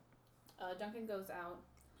Duncan goes out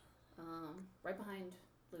right behind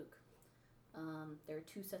Luke. There are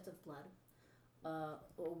 2 sets of blood.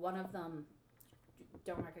 One of them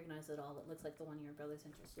don't recognize at all. It looks like the one your brother's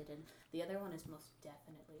interested in. The other one is most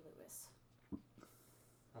definitely Lewis.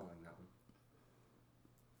 Oh, I know.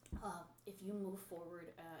 If you move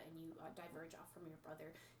forward and you diverge off from your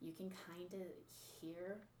brother, you can kind of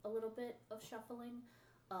hear a little bit of shuffling,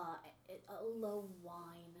 a low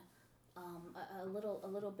whine, a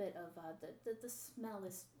little bit of the smell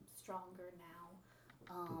is stronger now.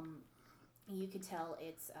 You can tell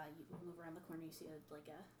it's you move around the corner, you see a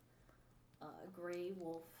gray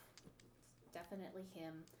wolf. It's definitely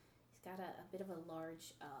him. He's got a bit of a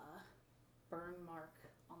large burn mark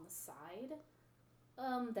on the side.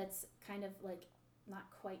 That's kind of like not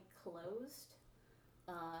quite closed.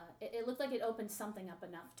 It looked like it opened something up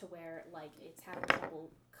enough to where like it's having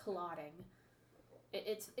trouble clotting.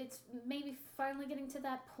 It's maybe finally getting to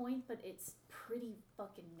that point, but it's pretty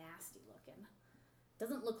fucking nasty looking.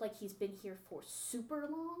 Doesn't look like he's been here for super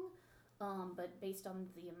long, but based on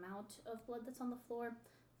the amount of blood that's on the floor,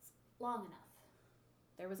 it's long enough.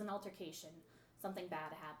 There was an altercation. Something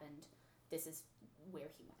bad happened. This is where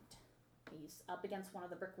he went. He's up against one of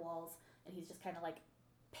the brick walls, and he's just kind of like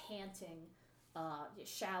panting,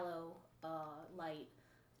 shallow, light,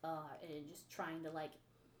 and just trying to like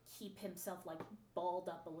keep himself like balled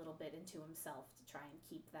up a little bit into himself to try and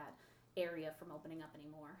keep that area from opening up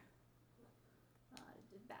anymore.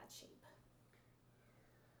 Bad shape.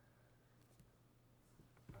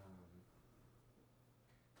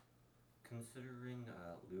 Considering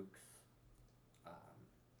Luke's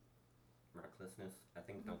recklessness, I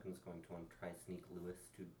think Duncan's going to want to try sneak Lewis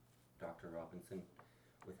to Dr. Robinson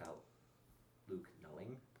without Luke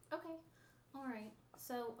knowing. Okay. All right.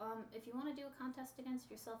 So, if you want to do a contest against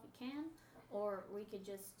yourself, you can, or we could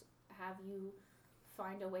just have you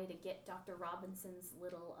find a way to get Dr. Robinson's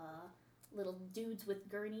little dudes with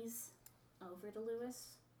gurneys over to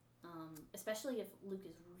Lewis. Especially if Luke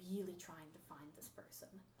is really trying to find this person.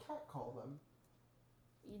 Can't call them.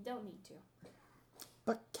 You don't need to.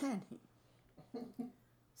 But can he?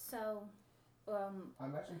 So, I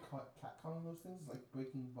imagine catcalling those things is like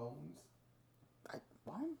breaking bones.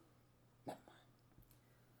 What? Never mind.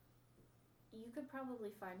 You could probably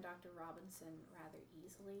find Dr. Robinson rather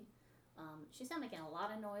easily. She's not making a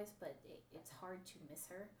lot of noise, but it's hard to miss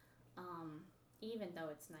her, even though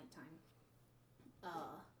it's nighttime.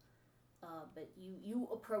 But you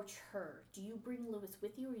approach her. Do you bring Lewis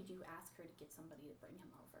with you, or do you ask her to get somebody to bring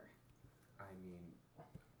him over? I mean,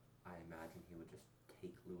 I imagine he would just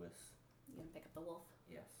take Lewis. You gonna pick up the wolf?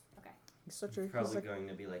 Yes. Okay. He's probably going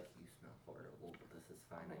to be like, you smell horrible, but this is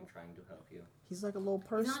fine. I'm trying to help you. He's like a little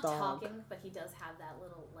purse He's not dog. talking, but he does have that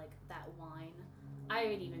little, like, that whine. I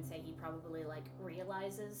would even say he probably, like,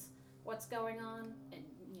 realizes what's going on, and,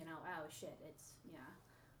 you know, oh shit, it's, yeah.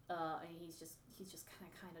 And he's just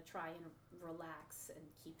kind of try and relax and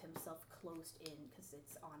keep himself closed in, because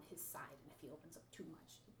it's on his side, and if he opens up too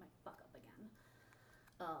much, he might fuck up again.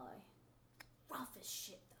 Rough as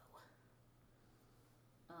shit, though.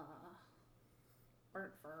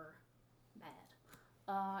 Burnt fur. Bad.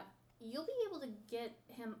 You'll be able to get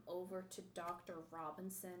him over to Dr.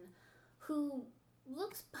 Robinson, who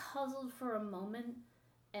looks puzzled for a moment,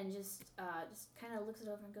 and just kind of looks it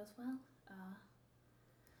over and goes, well,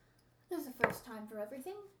 there's a first time for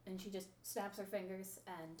everything. And she just snaps her fingers,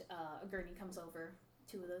 and a gurney comes over.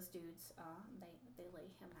 2 of those dudes, they lay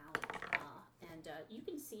him out. And you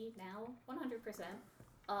can see now,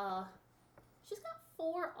 100%, she's got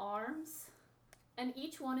 4 arms, and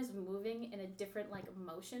each one is moving in a different, like,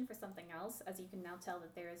 motion for something else. As you can now tell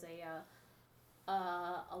that there is a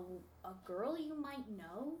girl you might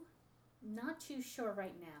know. Not too sure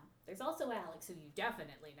right now. There's also Alex, who you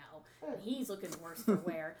definitely know, and he's looking worse for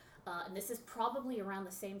wear. And this is probably around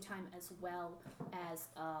the same time as well as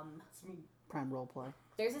Prime roleplay.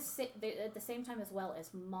 There's at the same time as well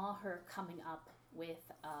as Maher coming up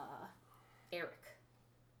with Eric,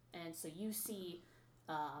 and so you see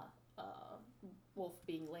Wolf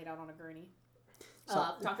being laid out on a gurney.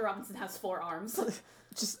 Dr. Robinson has 4 arms.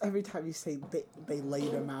 Just every time you say they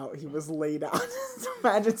laid him out, he was laid out.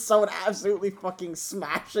 Imagine someone absolutely fucking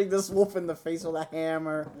smashing this wolf in the face with a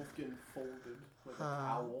hammer. Wolf getting folded like a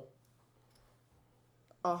towel.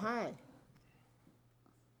 Oh, hi.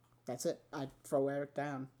 That's it. I throw Eric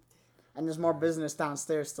down. And there's more business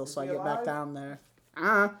downstairs still, so I get back down there.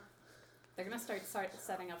 They're going to start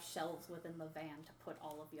setting up shelves within the van to put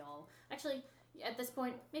all of y'all. Actually, at this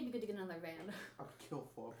point, maybe good to get another van. I'll kill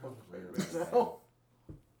for a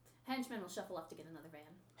Henchmen will shuffle up to get another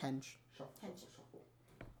van. Hench. Shuffle.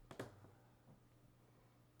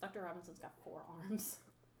 Dr. Dr. Robinson's got 4 arms.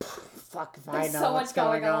 Fuck if I There's know so what's much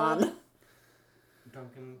going on.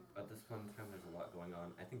 Duncan, at this point in time, there's a lot going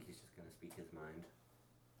on. I think he's just going to speak his mind.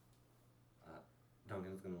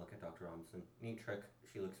 Duncan's going to look at Dr. Robinson. Neat trick.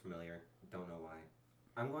 She looks familiar. Don't know why.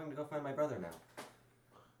 I'm going to go find my brother now.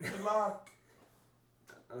 Good luck.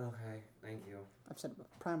 Okay, thank you. I've said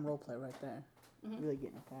prime roleplay right there. Mhm. Really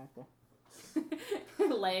getting a character.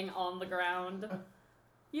 Laying on the ground.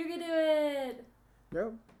 You can do it!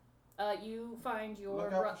 Yep. You find your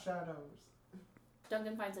Look out for shadows.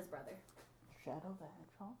 Duncan finds his brother. Shadow the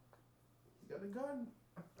Hedgehog? He's got a gun.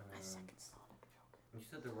 My second Sonic joke. You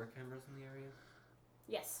said there were cameras in the area?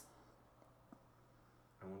 Yes.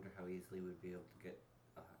 I wonder how easily we'd be able to get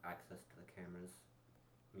access to the cameras.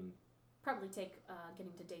 I mean, Probably take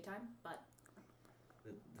getting to daytime, but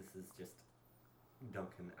this is just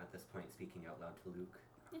Duncan at this point speaking out loud to Luke.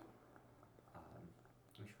 Yeah.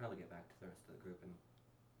 We should probably get back to the rest of the group and,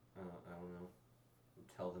 I don't know,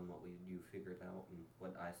 tell them what you figured out and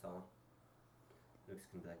what I saw. Luke's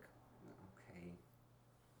gonna be like, okay.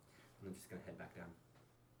 And I'm just gonna head back down.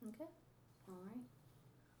 okay.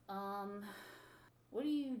 Alright. What do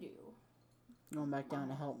you do? Going back down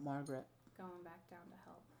to help Margaret. Going back down to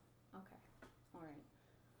help. Okay. Alright.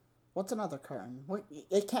 What's another curtain? What?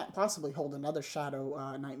 It can't possibly hold another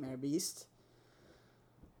shadow nightmare beast.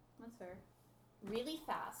 That's fair. Really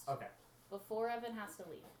fast. Okay. Before Evan has to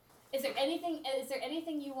leave. Is there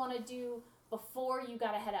anything you want to do before you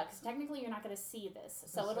gotta head out? Because technically you're not gonna see this,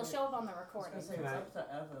 so it'll show up on the recording. I was gonna say, it's up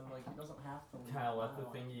to Evan, like, he doesn't have to leave. Can I let the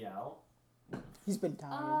thingy out? He's been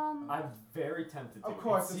tired. I'm very tempted to. Of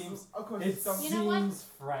course, It seems, it's it You know what? seems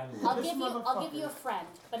friendly. I'll This give you motherfucker. a friend,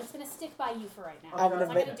 but it's gonna stick by you for right now. I'm It's gonna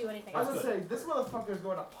not make- gonna do anything I was else. gonna say, this motherfucker is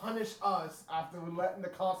going to punish us after we're letting the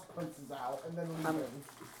consequences out and then leaving.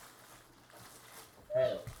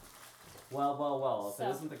 Hey. Well. If So- it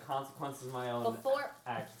isn't the consequences of my own Before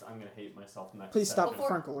actions, I'm gonna hate myself next Please stop session.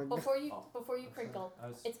 Franklin. before you Oh. crinkle, I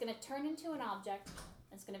was, it's gonna turn into an object.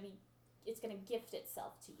 And it's gonna gift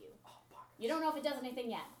itself to you. oh, fuck. You don't know if it does anything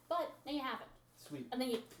yet, but then you have it, Sweet. and then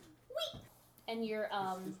you, whee! And you're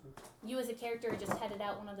you as a character are just headed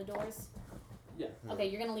out one of the doors. Yeah. Okay,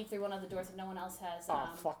 you're gonna leave through one of the doors if no one else has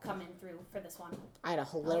Oh, fuck. come in through for this one. I had a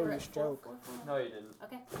hilarious joke. No, you didn't.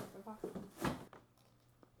 Okay.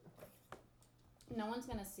 No one's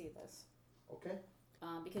gonna see this. Okay.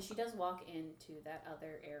 Because she does walk into that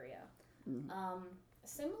other area. Mhm.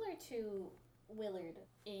 Similar to Willard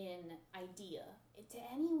in idea, to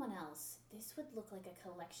anyone else, this would look like a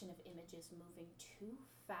collection of images moving too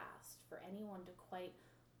fast for anyone to quite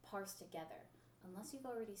parse together, unless you've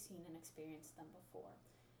already seen and experienced them before.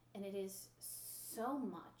 And it is so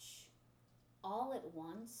much, all at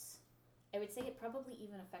once. I would say it probably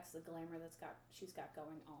even affects the glamour she's got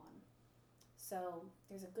going on. So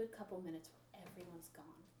there's a good couple minutes where everyone's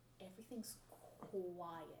gone. Everything's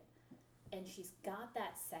quiet. And she's got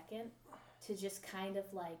that second to just kind of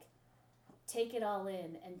like take it all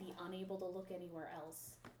in and be unable to look anywhere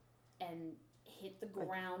else and hit the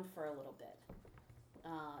ground for a little bit.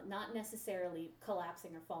 Not necessarily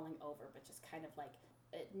collapsing or falling over, but just kind of like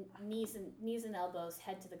knees and elbows,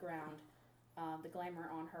 head to the ground. The glamour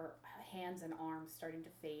on her hands and arms starting to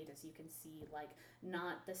fade, as you can see, like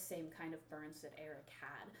not the same kind of burns that Eric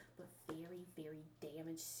had, but very, very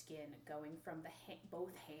damaged skin going from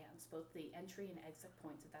both hands, both the entry and exit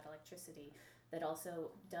points of that electricity. That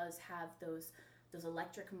also does have those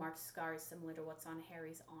electric marked scars similar to what's on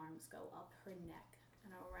Harry's arms go up her neck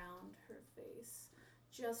and around her face,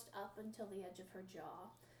 just up until the edge of her jaw.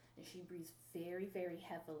 And she breathes very, very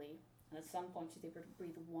heavily. And at some point, she's able to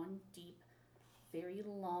breathe one deep, very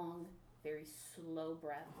long, very slow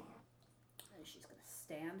breath. And she's going to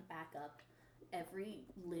stand back up. Every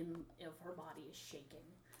limb of her body is shaking.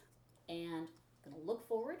 And going to look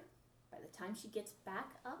forward. By the time she gets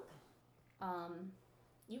back up,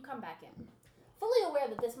 you come back in. Fully aware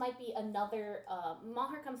that this might be another,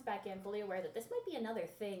 Maher comes back in, fully aware that this might be another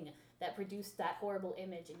thing that produced that horrible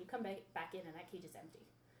image, and you come back in and that cage is empty.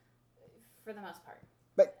 For the most part.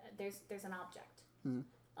 But there's an object. Mhm.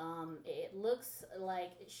 It looks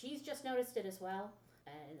like she's just noticed it as well,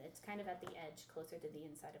 and it's kind of at the edge, closer to the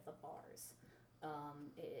inside of the bars.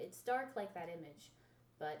 It's dark like that image,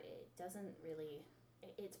 but it doesn't really.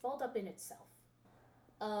 It's balled up in itself.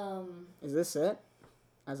 Is this it?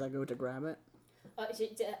 As I go to grab it.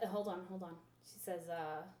 Hold on. She says,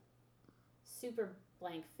 super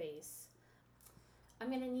blank face. I'm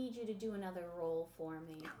gonna need you to do another roll for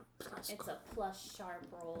me. It's a plus sharp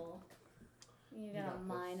roll. You got a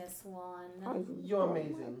 -1. You're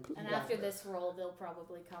amazing. And You got after this. this roll, they'll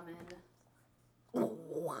probably come in.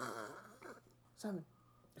 7.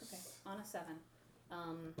 Okay, on a 7.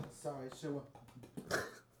 Sorry, sure.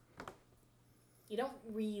 You don't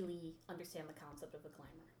really understand the concept of a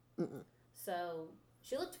climber. Mm-mm. So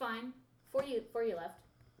she looked fine before you left,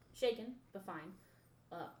 shaken but fine.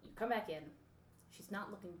 You come back in. She's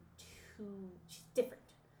not looking too. She's different.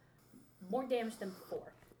 More damage than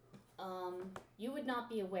before. You would not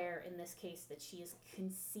be aware in this case that she is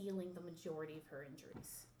concealing the majority of her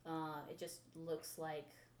injuries. It just looks like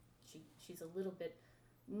she's a little bit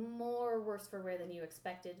more worse for wear than you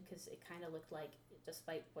expected, because it kind of looked like,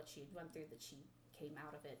 despite what she had went through, that she came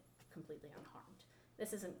out of it completely unharmed.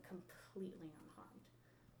 This isn't completely unharmed,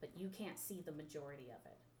 but you can't see the majority of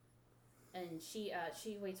it. And she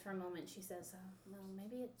waits for a moment. She says, well,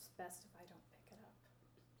 maybe it's best if I don't pick it up.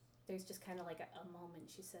 There's just kind of like a moment.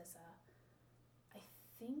 She says, I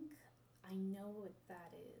think I know what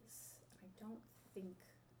that is. I don't think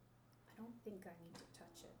I need to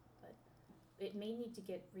touch it, but it may need to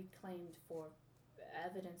get reclaimed for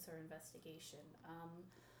evidence or investigation.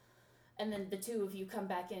 And then the two of you come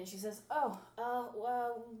back in, and she says,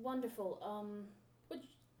 wonderful. Would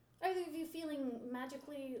either of you feeling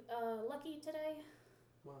magically lucky today?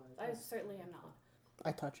 Well, I certainly am not.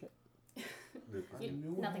 I touch it. Luke, I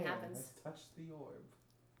knew nothing a hand happens. has touched the orb.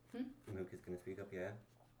 Luke is gonna speak up. Yeah.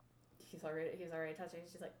 He's already touching it.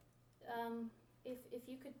 She's like, if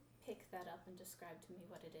you could pick that up and describe to me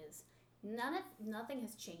what it is. Nothing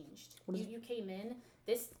has changed. You came in.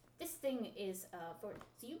 This thing is so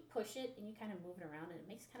you push it and you kind of move it around, and it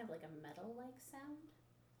makes kind of like a metal like sound.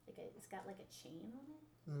 It's got like a chain on it.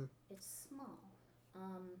 Mm. It's small.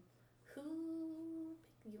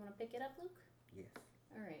 You want to pick it up, Luke? Yes.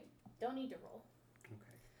 All right. Don't need to roll.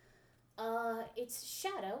 Okay. It's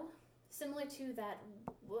Shadow, similar to that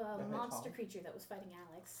monster hedgehog. creature that was fighting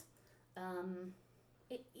Alex.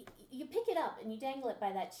 You pick it up and you dangle it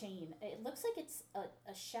by that chain. It looks like it's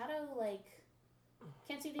a shadow, like,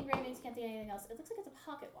 can't see the engravings, can't see anything else. It looks like it's a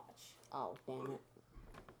pocket watch. Oh, damn it.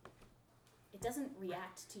 It doesn't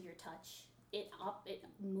react to your touch. It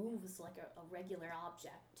moves like a regular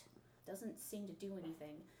object. Doesn't seem to do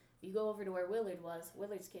anything. If you go over to where Willard was,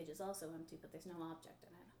 Willard's cage is also empty, but there's no object in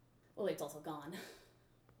it. Willard's also gone.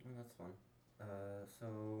 Well, that's fun.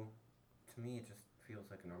 So to me, it just feels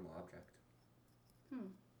like a normal object.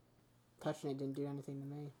 Touching it didn't do anything to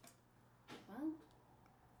me. Well,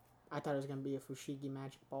 I thought it was going to be a Fushigi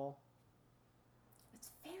magic ball.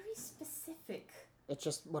 it's very specific. It's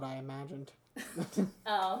just what I imagined.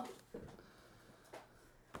 Oh.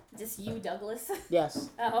 Just you, Douglas? Yes.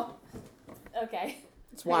 Oh. Okay.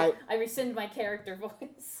 That's why. I rescind my character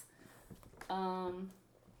voice.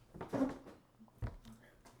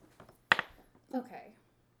 Okay.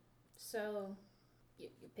 So, you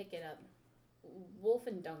pick it up. Wolf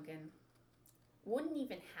and Duncan wouldn't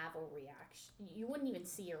even have a reaction. You wouldn't even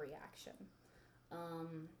see a reaction.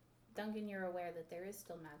 Duncan, you're aware that there is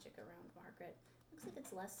still magic around Margaret. Looks like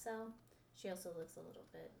it's less so. She also looks a little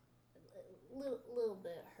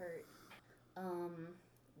bit hurt.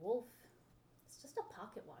 Wolf, it's just a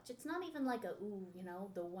pocket watch. It's not even like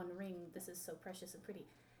the one ring, this is so precious and pretty.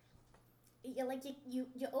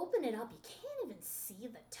 You open it up, you can't even see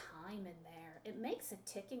the time in there. It makes a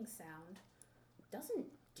ticking sound. It doesn't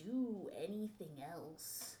do anything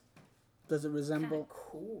else. Does it resemble? Kinda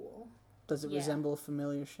cool. Does it Yeah. resemble a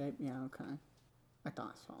familiar shape? Yeah. Okay. I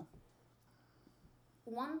thought so.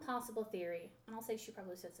 One possible theory, and I'll say she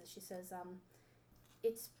probably says this. She says,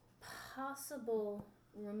 it's possible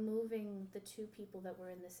removing the 2 people that were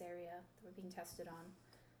in this area that were being tested on,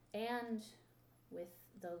 and with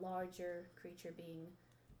the larger creature being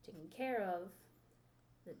taken care of,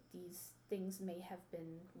 that these things may have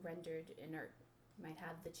been rendered inert. Might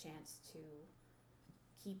have the chance to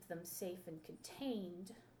keep them safe and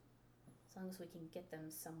contained, as long as we can get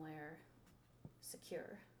them somewhere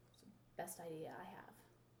secure. It's the best idea I have.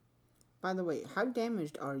 By the way, how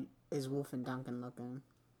damaged is Wolf and Duncan looking?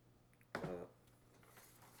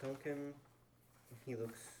 Duncan, he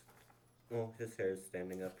looks. Well, his hair is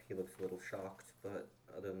standing up. He looks a little shocked, but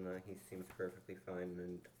other than that, he seems perfectly fine.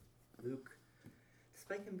 And Luke,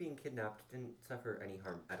 despite him being kidnapped, didn't suffer any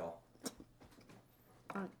harm at all.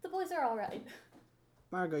 The boys are all right.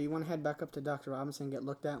 Margot, you want to head back up to Dr. Robinson and get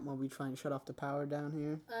looked at while we try and shut off the power down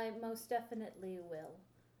here? I most definitely will.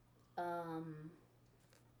 I'm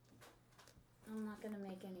not gonna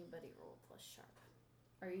make anybody roll plus sharp.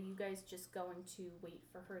 Are you guys just going to wait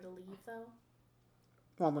for her to leave, though?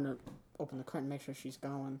 Well, I'm going to open the curtain and make sure she's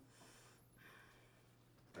going.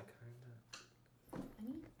 I kinda. I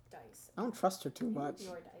need dice. I don't trust her too I need much.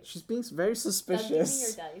 your dice. She's being very Give me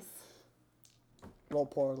suspicious. your dice. Roll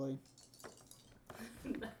poorly.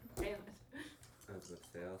 Damn it. I was about to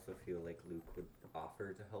say, also feel like Luke would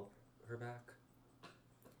offer to help her back.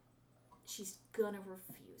 She's gonna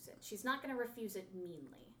refuse it. She's not gonna refuse it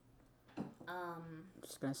meanly.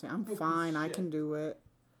 Just gonna say, I'm Holy fine. I shit. can do it.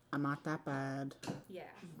 I'm not that bad. Yeah.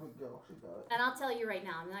 She's a good girl. She got it. And I'll tell you right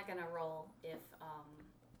now, I'm not gonna roll if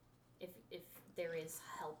there is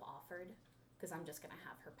help offered, because I'm just gonna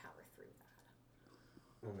have her power through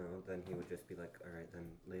that. Well, no, then he would just be like, all right, then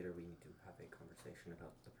later we need to have a conversation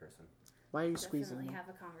about the person. Why are you squeezing Definitely me? have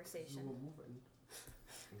a conversation. We're moving.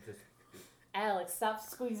 And just Alex, stop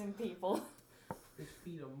squeezing people. His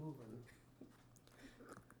feet are moving.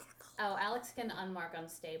 Oh, Alex can unmark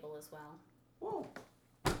unstable as well. Whoa.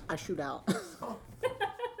 I shoot out.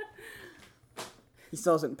 He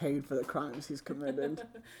still hasn't paid for the crimes he's committed.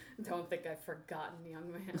 Don't think I've forgotten, young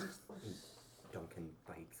man. Duncan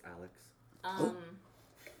bites Alex.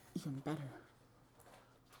 Even better.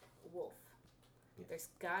 Wolf. Yeah. There's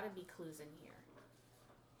gotta be clues in here.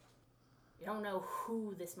 You don't know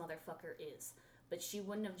who this motherfucker is, but she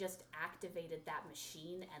wouldn't have just activated that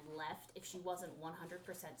machine and left if she wasn't 100%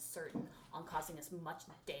 certain on causing as much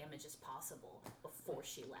damage as possible before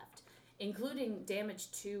she left, including damage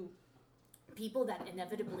to people that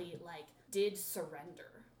inevitably, did surrender.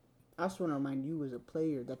 I also want to remind you as a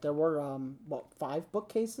player that there were, 5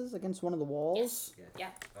 bookcases against one of the walls? Yes.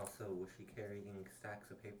 Yeah. Also, was she carrying stacks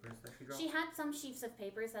of papers that she dropped? She had some sheets of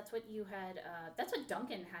papers. That's what you had, that's what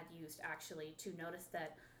Duncan had used, actually, to notice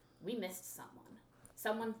that we missed someone.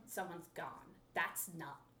 Someone's gone. That's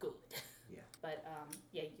not good. Yeah. But,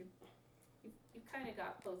 yeah, you kind of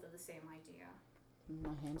got both of the same idea.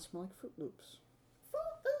 My hands smell like Fruit Loops.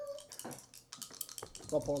 Boop, boop.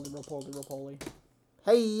 Roll poly.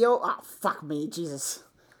 Hey, yo! Ah, fuck me, Jesus.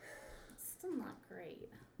 Still not great.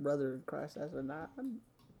 Brother in Christ, that's a 9.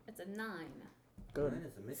 It's a 9. Good. That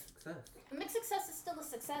is a mixed success. A mixed success is still a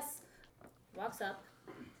success. Walks up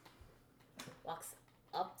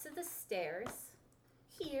to the stairs.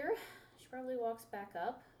 Here, she probably walks back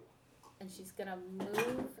up, and she's gonna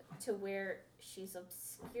move to where she's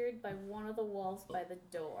obscured by one of the walls by the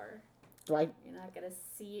door. Do I... You're not gonna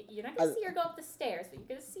see her go up the stairs, but you're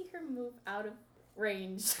gonna see her move out of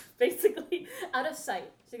range, basically out of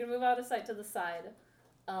sight. She's gonna move out of sight to the side,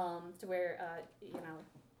 to where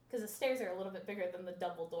because the stairs are a little bit bigger than the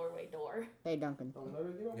double doorway door. Hey, Duncan. Don't let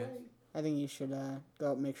her get away. I think you should,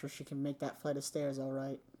 go up and make sure she can make that flight of stairs all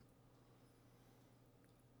right.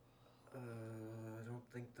 I don't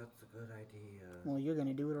think that's a good idea. Well, you're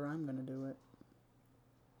gonna do it or I'm gonna do it.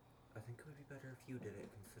 I think it would be better if you did it,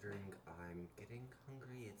 considering I'm getting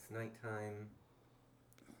hungry. It's nighttime.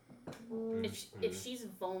 If she's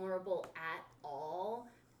vulnerable at all,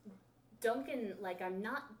 Duncan, I'm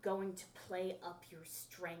not going to play up your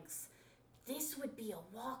strengths. This would be a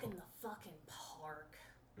walk in the fucking park.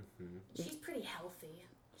 Mm-hmm. She's pretty healthy.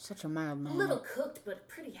 Such a mild A man. little cooked, but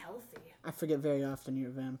pretty healthy. I forget very often you're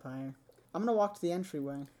a vampire. I'm gonna walk to the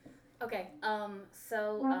entryway. Okay,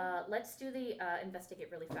 so, let's do the, investigate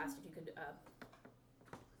really fast. If you could,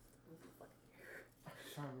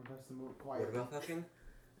 Trying my best to move What quietly. about fucking?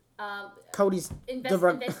 Cody's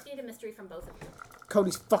investigate a mystery from both of you.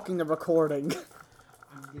 Cody's fucking the recording.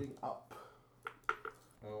 I'm getting up.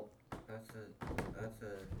 Well, that's a.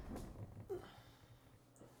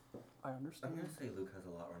 I I'm understand. gonna say Luke has a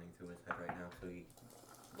lot running through his head right now, so he.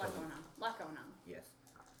 Lot going on. Yes.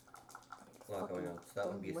 A lot going on. So that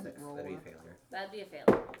would be a Fucking 6. roll That'd be a up. failure. That'd be a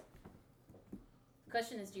failure.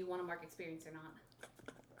 Question is, do you want to mark experience or not?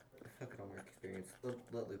 Fuck it, I'll mark experience.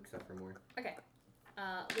 Let Luke suffer more. Okay.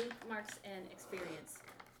 Luke marks an experience.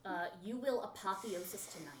 You will apotheosis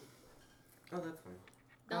tonight. Oh, that's fine.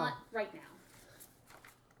 Not right now.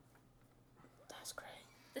 That's great.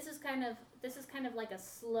 This is kind of like a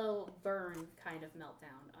slow burn kind of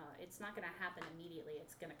meltdown. It's not gonna happen immediately.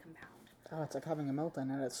 It's gonna compound. Oh, it's like having a meltdown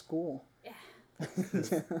out at school. Yeah.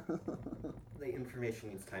 The information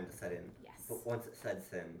needs time to set in. Yes. But once it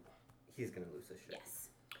sets in, he's gonna lose his shit. Yes.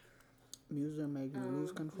 Music make you lose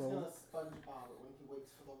He's control. gonna sponge bottle it when he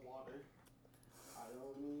waits for the water. I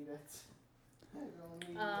don't need it. I don't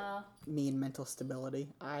need it. Me and mental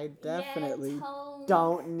stability. I definitely yeah,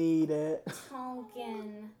 don't need it.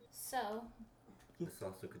 Tonkin. So, This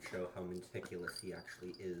also could show how meticulous he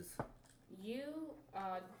actually is. you,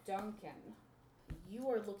 Duncan, you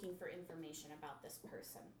are looking for information about this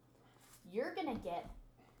person. You're gonna get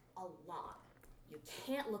a lot. You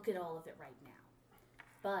can't look at all of it right now.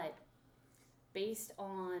 But, based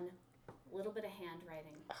on a little bit of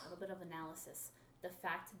handwriting, a little bit of analysis, the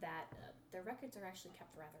fact that the records are actually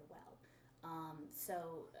kept rather well.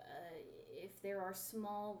 So, if there are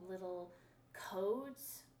small little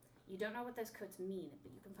codes, You don't know what those codes mean,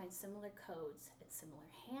 but you can find similar codes and similar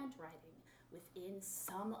handwriting within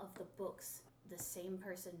some of the books. The same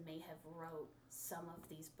person may have wrote some of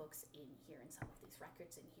these books in here and some of these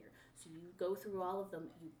records in here. So you go through all of them,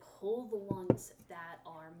 you pull the ones that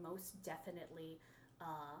are most definitely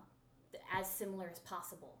as similar as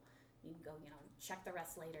possible. You can go, check the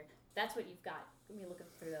rest later. That's what you've got. Let me look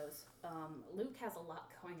through those. Luke has a lot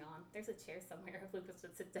going on. There's a chair somewhere if Lucas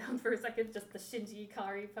would sit down for a second, just the Shinji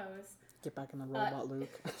Ikari pose. Get back in the robot,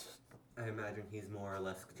 Luke. I imagine he's more or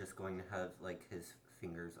less just going to have, like, his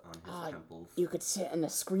fingers on his temples. You could sit in the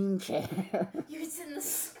screen chair. You could sit in the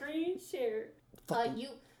screen chair.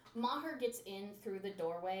 Maher gets in through the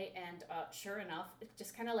doorway, and sure enough,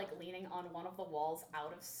 just kind of like leaning on one of the walls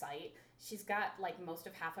out of sight. She's got like most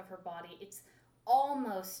of half of her body. It's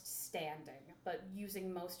almost standing, but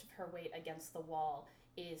using most of her weight against the wall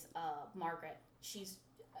is Margaret. She's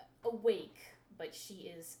awake, but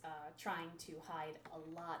she is trying to hide a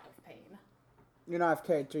lot of pain. I've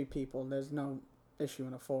carried 3 people. There's no issue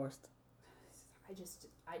in a 4th. She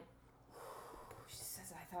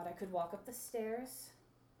says, I thought I could walk up the stairs.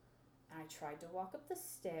 I tried to walk up the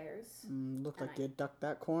stairs. Looked like you ducked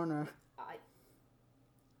that corner.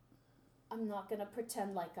 I'm not going to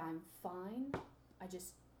pretend like I'm fine. I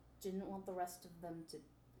just didn't want the rest of them to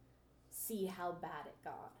see how bad it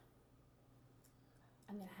got.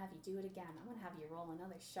 I'm going to have you do it again. I'm going to have you roll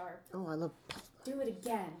another sharp. Oh, I love... Do it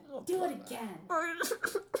again. Do it again.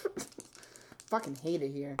 Fucking hate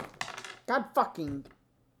it here. God fucking...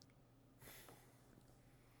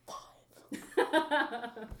 5.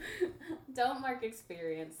 Don't mark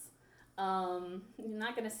experience. You're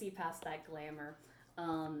not going to see past that glamour.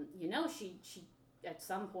 She at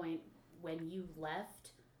some point when you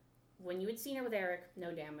left, when you had seen her with Eric,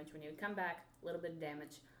 no damage. When you would come back, a little bit of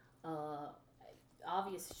damage.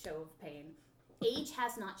 Obvious show of pain. Age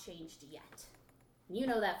has not changed yet. You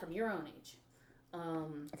know that from your own age. I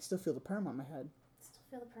can still feel the perm on my head. Still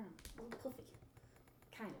feel the perm. A little puffy.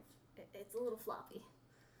 Kind of. It's a little floppy.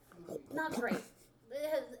 Not great.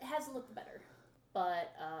 It has looked better.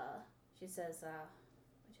 But she says, I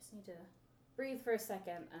just need to breathe for a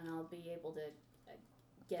second and I'll be able to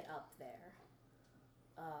get up there.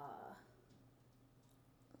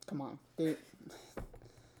 Come on. I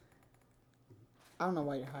don't know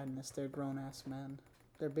why you're hiding this. They're grown-ass men.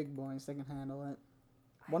 They're big boys. They can handle it.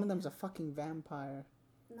 One of them's a fucking vampire.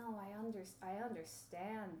 No, I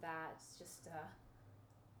understand that. It's just,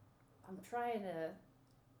 I'm trying to...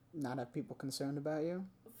 Not have people concerned about you?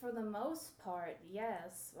 For the most part,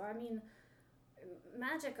 yes. I mean,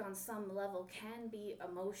 magic on some level can be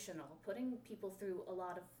emotional. Putting people through a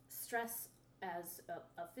lot of stress as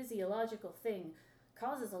a physiological thing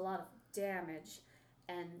causes a lot of damage.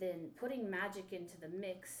 And then putting magic into the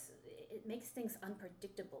mix, it makes things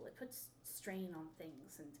unpredictable. It puts strain on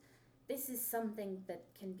things. And this is something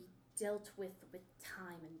that can be dealt with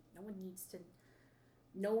time. And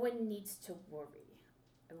no one needs to worry.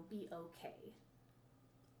 It will be okay.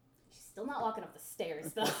 She's still not walking up the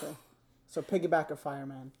stairs, though. Okay. So piggyback or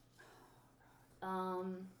fireman?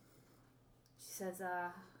 She says,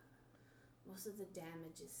 most of the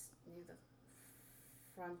damage is near the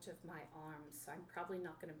front of my arms, so I'm probably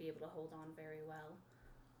not going to be able to hold on very well.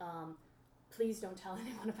 Please don't tell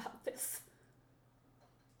anyone about this.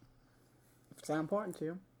 If it's that important to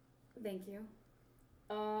you. Thank you.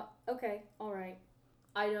 Okay, alright.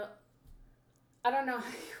 I don't know how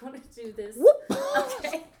you want to do this. Whoop!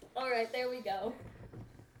 Okay, alright, there we go.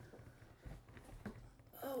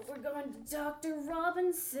 Oh, we're going to Dr.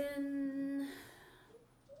 Robinson.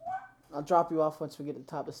 I'll drop you off once we get to the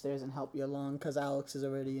top of the stairs and help you along, because Alex is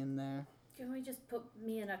already in there. Can we just put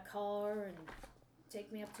me in a car and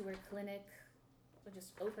take me up to her clinic? Or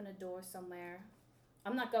just open a door somewhere?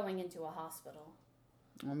 I'm not going into a hospital.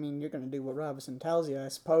 I mean, you're going to do what Robinson tells you, I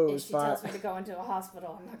suppose, If she but... tells me to go into a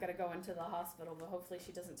hospital, I'm not going to go into the hospital, but hopefully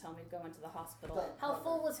she doesn't tell me to go into the hospital. How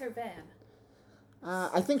full was her van?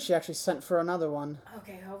 I think she actually sent for another one.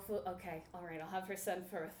 Okay, alright, I'll have her send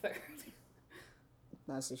for a third.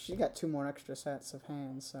 Honestly, she got 2 more extra sets of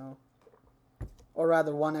hands, so... Or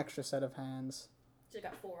rather, 1 extra set of hands. She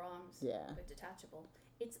got 4 arms. Yeah. They're detachable.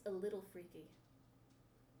 It's a little freaky.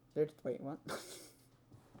 Wait, what?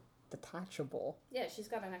 Detachable? Yeah, she's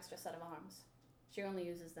got an extra set of arms. She only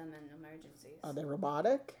uses them in emergencies. Are they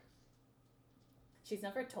robotic? She's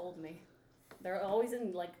never told me. They're always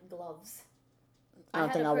in, like, gloves. I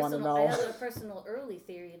don't think I want to know. I had a personal early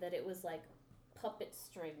theory that it was, like, puppet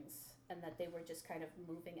strings, and that they were just kind of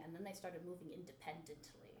moving, and then they started moving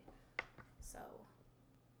independently. So.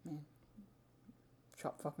 Man.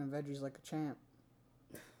 Chop fucking veggies like a champ.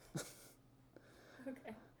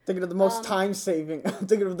 Okay. Thinking of the most time-saving,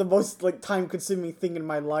 thinking of the most, like, time-consuming thing in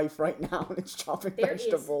my life right now, and it's chopping There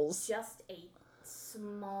vegetables. is just a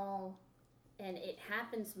small, and it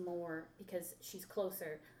happens more because she's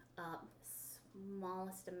closer,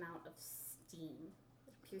 smallest amount of steam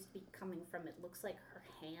that appears to be coming from, it looks like her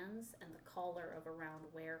hands and the collar of around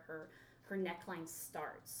where her neckline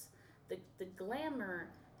starts. The glamour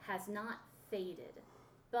has not faded,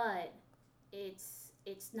 but it's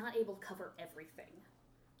not able to cover everything.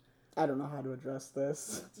 I don't know how to address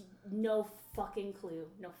this. No fucking clue.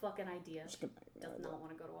 No fucking idea. Does not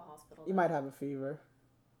want to go to a hospital. You might have a fever.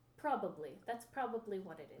 Probably. That's probably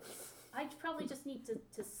what it is. I probably just need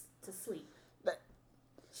to sleep.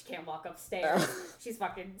 She can't walk upstairs. She's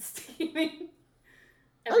fucking steaming.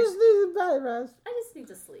 I just need a bed rest. I just need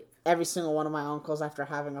to sleep. Every single one of my uncles after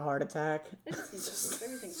having a heart attack. I just need to sleep.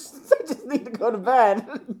 Everything's fine. I just need to go to bed.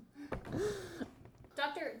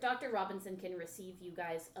 Dr. Robinson can receive you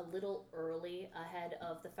guys a little early ahead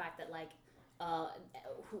of the fact that, like,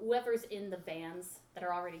 whoever's in the vans that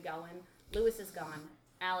are already going, Lewis is gone,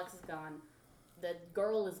 Alex is gone, the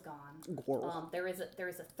girl is gone. There is a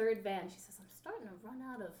third van. She says, I'm starting to run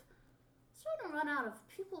out of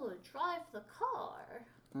people to drive the car.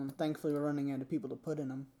 Thankfully, we're running out of people to put in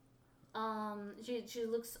them. She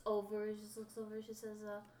looks over. She says,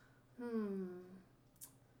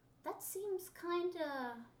 that seems kind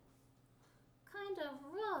of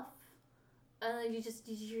rough. You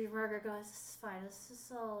hear Margaret go, it's fine.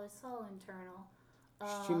 It's all internal.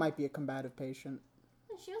 She might be a combative patient.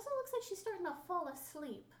 She also looks like she's starting to fall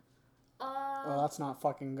asleep. Well, that's not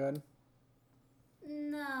fucking good.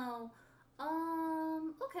 No.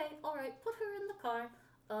 Okay, alright, put her in the car.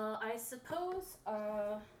 I suppose,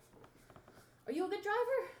 are you a good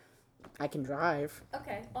driver? I can drive.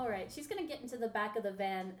 Okay, alright. She's gonna get into the back of the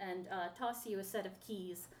van and toss you a set of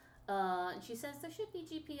keys. And she says there should be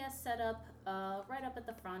GPS set up right up at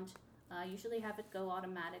the front. Usually have it go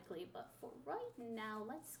automatically, but for right now,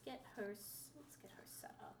 let's get her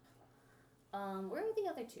set up. Where are the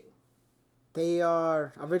other two? They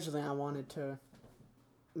are... Originally, I wanted to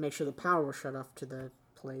make sure the power was shut off to the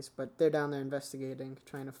place, but they're down there investigating,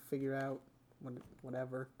 trying to figure out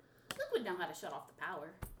whatever. Luke would know how to shut off the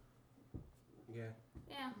power. Yeah.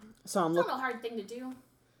 Yeah. So It's not a hard thing to do.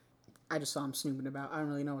 I just saw them snooping about. I don't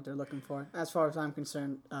really know what they're looking for. As far as I'm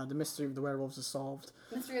concerned, the mystery of the werewolves is solved.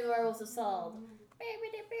 Mystery of the werewolves is solved.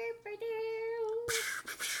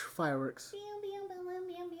 Fireworks.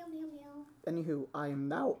 Anywho, I am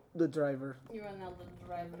now the driver. You are now the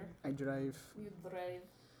driver. I drive. You drive.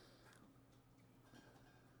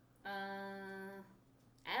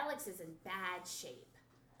 Alex is in bad shape.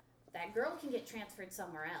 That girl can get transferred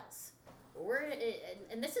somewhere else.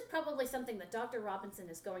 And this is probably something that Dr. Robinson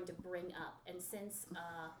is going to bring up. And since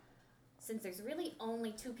there's really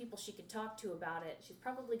only two people she could talk to about it, she's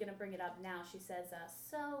probably going to bring it up now. She says,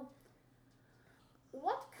 so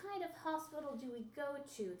what kind of hospital do we go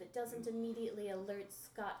to that doesn't immediately alert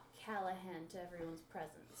Scott Callahan to everyone's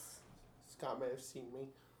presence? Scott may have seen me.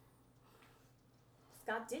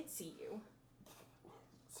 Scott did see you.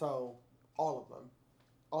 So, all of them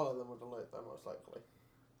would alert them, most likely.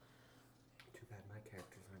 Too bad my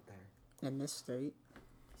characters aren't there. In this state.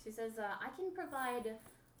 She says, I can provide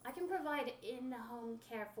in-home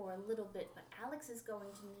care for a little bit, but Alex is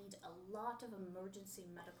going to need a lot of emergency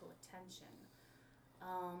medical attention.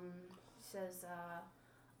 She says,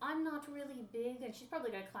 I'm not really big, and she's probably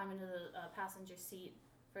going to climb into the passenger seat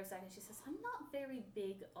for a second. She says, I'm not very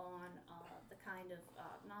big on the kind of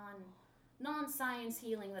non-science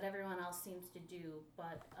healing that everyone else seems to do,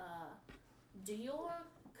 but do your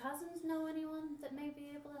cousins know anyone that may be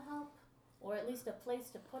able to help? Or at least a place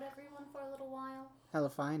to put everyone for a little while? Hell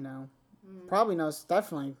if I know.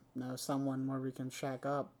 Definitely knows someone where we can shack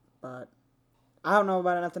up, but I don't know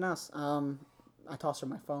about anything else. I tossed her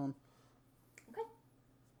my phone. Okay.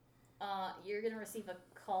 You're gonna receive a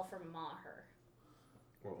call from Maher.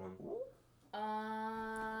 What one?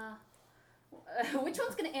 Which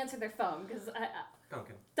one's gonna answer their phone? Because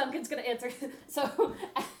Duncan. Duncan's gonna answer. So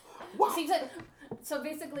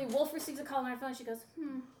basically, Wolf receives a call on her phone. She goes,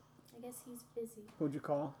 I guess he's busy. Who'd you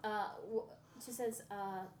call? She says,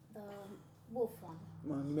 the Wolf one.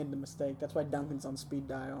 Well, you made the mistake. That's why Duncan's on speed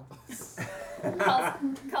dial.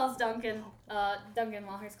 calls Duncan. Duncan,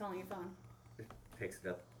 Maher's calling your phone. Picks it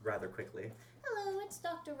up rather quickly. Hello, it's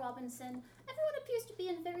Dr. Robinson. Everyone appears to be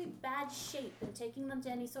in very bad shape, and taking them to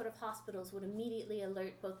any sort of hospitals would immediately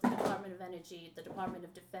alert both the Department of Energy, the Department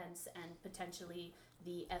of Defense, and potentially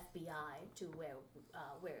the FBI to where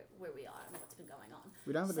we are and what's been going on.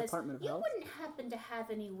 We don't have a Department of Health? You wouldn't happen to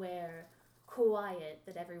have anywhere quiet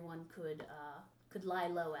that everyone could could lie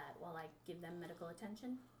low at while I give them medical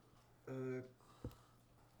attention?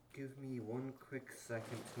 Give me one quick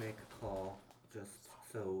second to make a call, just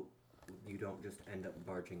so you don't just end up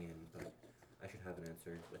barging in, but I should have an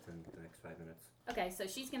answer within the next 5 minutes. Okay, so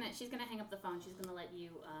she's gonna hang up the phone. She's gonna let you,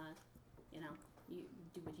 you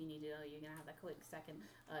do what you need to do. You're gonna have that quick second.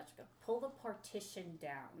 She's gonna pull the partition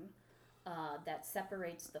down that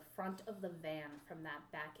separates the front of the van from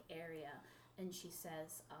that back area, and she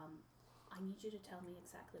says, I need you to tell me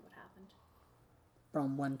exactly what happened.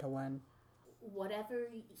 From when to when? Whatever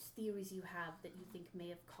theories you have that you think may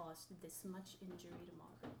have caused this much injury to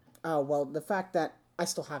Margaret. Oh, well, the fact that I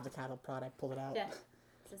still have the cattle prod, I pulled it out. Yeah.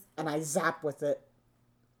 And I zap with it.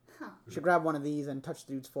 Huh. She grabbed one of these and touched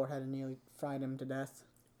the dude's forehead and nearly fried him to death.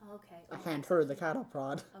 Okay. I hand her the cattle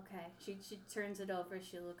prod. Okay. She turns it over.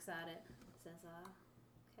 She looks at it. Says,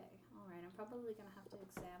 okay, all right. I'm probably gonna have to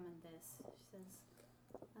examine this. She says,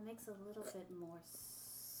 that makes a little bit more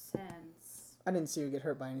sense. I didn't see her get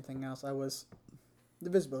hurt by anything else. The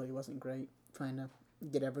visibility wasn't great. Trying to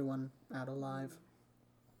get everyone out alive.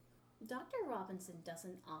 Dr. Robinson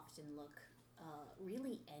doesn't often look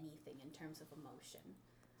really anything in terms of emotion.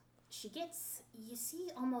 She gets, you see,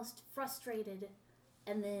 almost frustrated,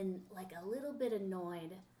 and then like a little bit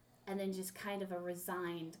annoyed, and then just kind of a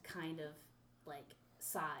resigned kind of like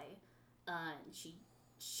sigh. She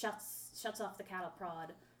shuts off the cattle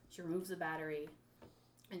prod. She removes the battery,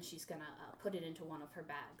 and she's gonna put it into one of her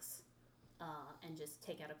bags, and just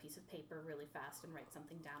take out a piece of paper really fast and write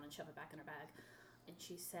something down and shove it back in her bag. And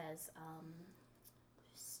she says,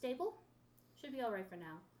 stable? Should be all right for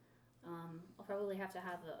now. I'll probably have to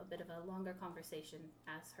have a bit of a longer conversation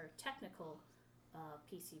as her technical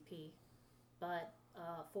PCP. But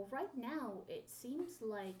for right now, it seems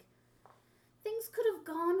like things could have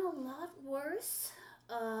gone a lot worse.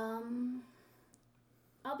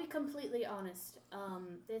 I'll be completely honest.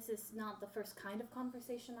 This is not the first kind of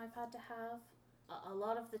conversation I've had to have. A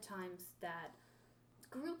lot of the times that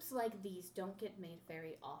groups like these don't get made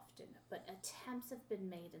very often, but attempts have been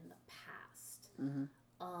made in the past. Mm-hmm.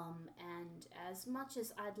 And as much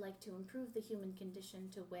as I'd like to improve the human condition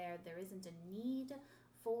to where there isn't a need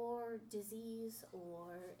for disease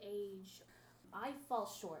or age, I fall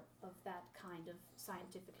short of that kind of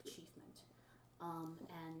scientific achievement.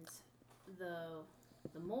 And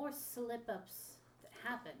the more slip-ups that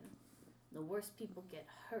happen, the worse people get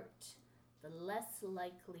hurt, the less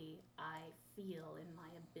likely I feel in my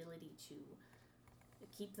ability to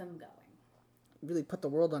keep them going. Really put the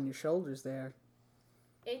world on your shoulders there.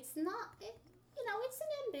 It's not, it's an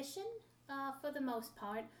ambition for the most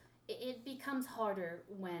part. It becomes harder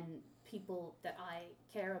when people that I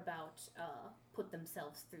care about put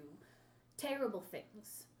themselves through terrible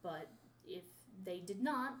things. But if they did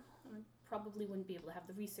not, I probably wouldn't be able to have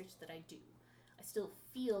the research that I do. I still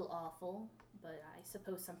feel awful, but I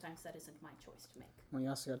suppose sometimes that isn't my choice to make. Well, you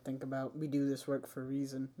also got to think about, we do this work for a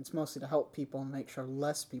reason. It's mostly to help people and make sure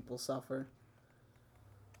less people suffer.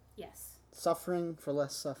 Yes. Suffering for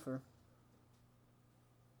less suffer.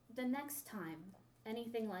 The next time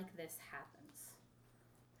anything like this happens,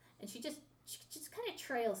 and she just kind of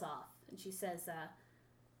trails off, and she says,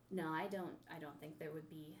 "No, I don't think there would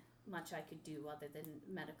be much I could do other than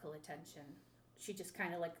medical attention." She just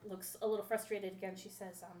kind of like looks a little frustrated again. She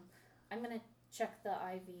says, "I'm gonna check the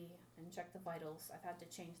IV and check the vitals. I've had to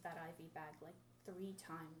change that IV bag like 3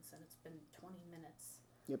 times, and it's been 20 minutes."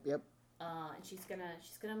 Yep. And she's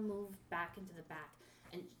gonna move back into the back,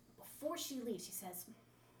 and before she leaves, she says,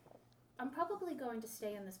 "I'm probably going to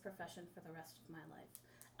stay in this profession for the rest of my life.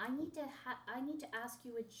 I need to ask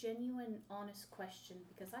you a genuine, honest question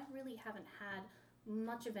because I really haven't had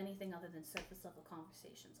much of anything other than surface level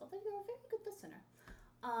conversations. Although you're a very good listener.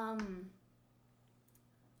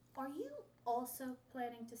 Are you also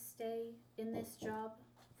planning to stay in this job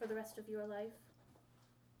for the rest of your life?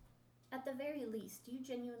 At the very least, do you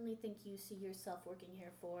genuinely think you see yourself working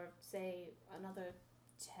here for, say, another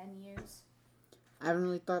 10 years? I haven't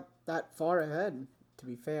really thought that far ahead, to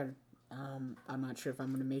be fair. I'm not sure if I'm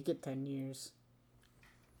going to make it 10 years.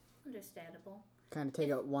 Understandable. Kind of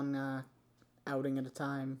take out one outing at a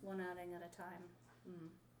time. One outing at a time.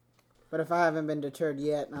 But if I haven't been deterred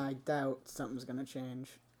yet, I doubt something's going to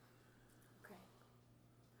change. Okay.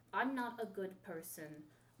 I'm not a good person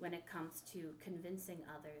when it comes to convincing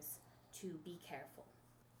others to be careful.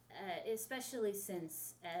 Especially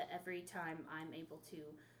since every time I'm able to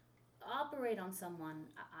operate on someone,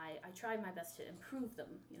 I try my best to improve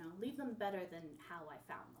them, leave them better than how I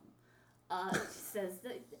found them. She says,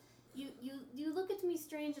 You look at me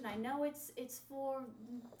strange, and I know it's for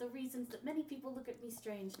the reasons that many people look at me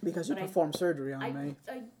strange. Because you but perform surgery on me.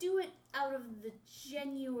 I do it out of the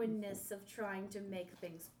genuineness of trying to make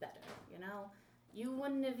things better, you know? You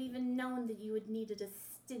wouldn't have even known that you had needed a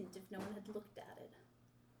stint if no one had looked at it.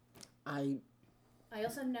 I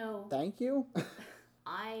also know... Thank you?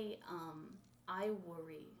 I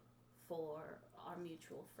worry for our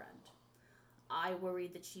mutual friend. I worry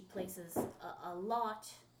that she places a lot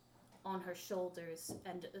on her shoulders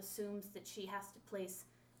and assumes that she has to place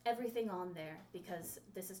everything on there because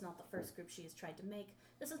this is not the first group she has tried to make.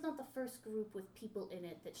 This is not the first group with people in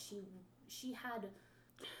it that she had.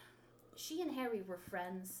 She and Harry were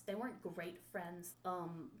friends. They weren't great friends,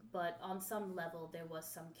 but on some level there was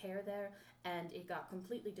some care there, and it got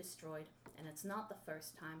completely destroyed, and it's not the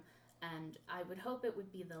first time, and I would hope it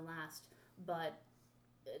would be the last, but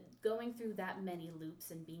going through that many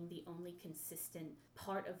loops and being the only consistent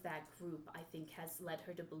part of that group, I think, has led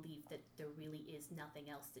her to believe that there really is nothing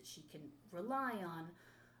else that she can rely on,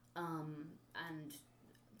 and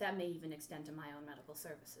that may even extend to my own medical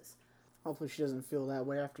services. Hopefully she doesn't feel that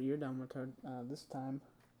way after you're done with her this time.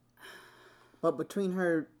 But between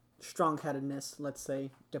her strong-headedness, let's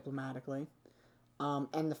say, diplomatically,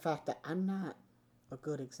 and the fact that I'm not a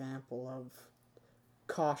good example of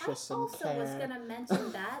cautious and care. I also was going to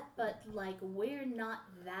mention that, but, like, we're not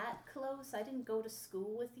that close. I didn't go to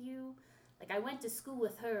school with you. Like, I went to school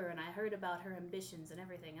with her, and I heard about her ambitions and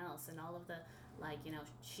everything else, and all of the, like, you know,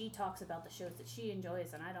 she talks about the shows that she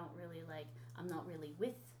enjoys, and I don't really, like, I'm not really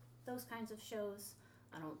with those kinds of shows.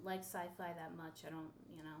 I don't like sci-fi that much. I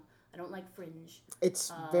don't like Fringe.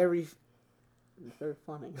 It's very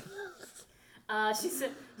funny. She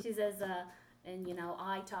says, and, you know,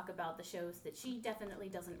 I talk about the shows that she definitely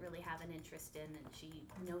doesn't really have an interest in, and she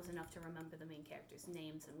knows enough to remember the main characters'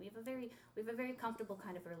 names, and we have a very comfortable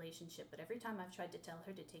kind of relationship, but every time I've tried to tell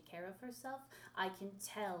her to take care of herself, I can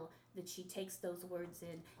tell that she takes those words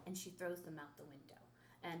in and she throws them out the window.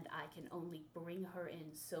 And I can only bring her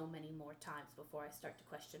in so many more times before I start to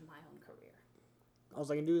question my own career. All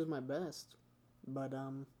I can do is my best. But,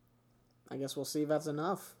 I guess we'll see if that's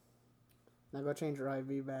enough. Now go change your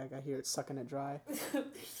IV bag. I hear it's sucking it dry.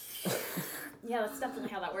 Yeah, that's definitely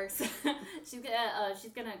how that works. She's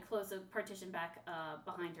gonna close the partition back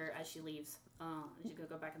behind her as she leaves. She's gonna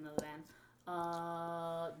go back in the van.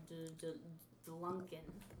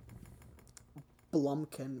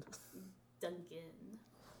 Blumkin.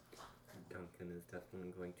 Duncan is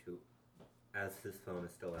definitely going to, as his phone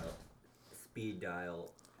is still out, speed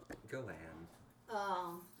dial Joanne.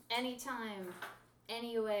 Anytime,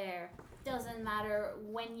 anywhere, doesn't matter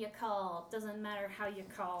when you call, doesn't matter how you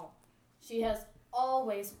call. She has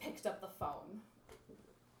always picked up the phone.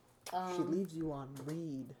 She leaves you on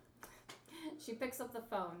read. She picks up the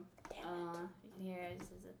phone. You can hear it.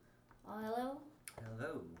 Says, hello?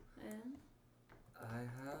 Hello. And? I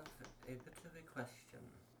have a bit of a question.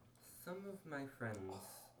 Some of my friends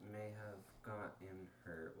may have gotten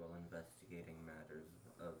hurt while investigating matters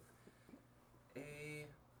of a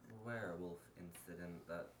werewolf incident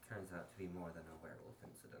that turns out to be more than a werewolf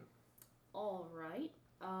incident. All right.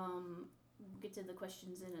 We'll get to the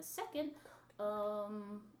questions in a second.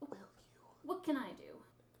 What can I do?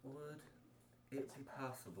 Would it be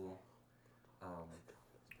possible,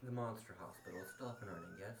 the Monster Hospital is still up and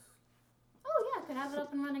running, yes? Oh yeah, I could have it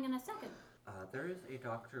up and running in a second. There is a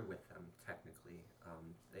doctor with them, technically.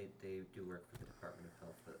 They do work for the Department of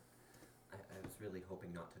Health, but I was really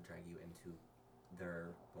hoping not to drag you into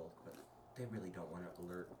their bulk, but they really don't want to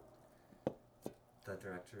alert the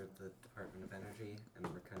director of the Department of Energy, and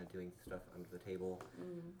we're kind of doing stuff under the table.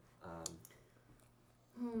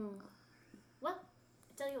 Well,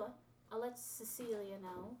 I tell you what, I'll let Cecilia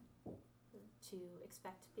know to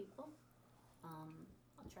expect people.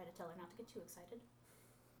 I'll try to tell her not to get too excited.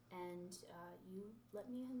 And you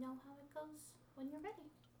let me know how it goes when you're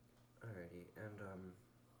ready. Alrighty, and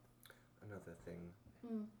another thing.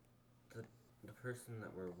 The person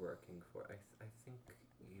that we're working for, I think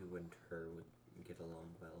you and her would get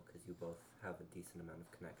along well because you both have a decent amount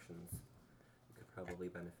of connections. You could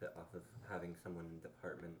probably benefit off of having someone in the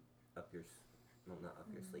department up your, well, not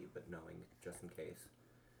up your sleeve, but knowing just in case.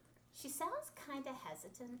 She sounds kind of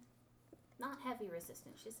hesitant, not heavy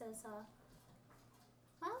resistant. She says, well,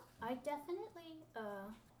 I definitely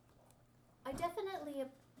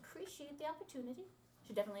appreciate the opportunity.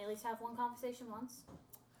 Should definitely at least have one conversation once.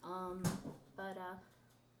 But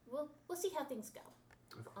we'll see how things go.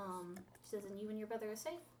 She says, and you and your brother are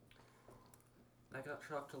safe? I got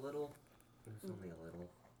shocked a little. It was only a little.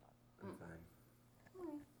 I'm fine.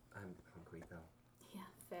 Alright. I'm hungry though. Yeah,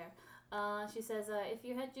 fair. She says, if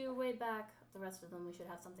you head your way back, the rest of them, we should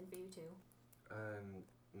have something for you too. I'm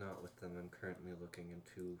not with them. I'm currently looking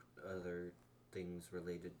into other things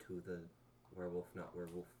related to the werewolf, not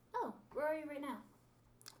werewolf. Oh, where are you right now?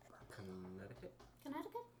 Connecticut?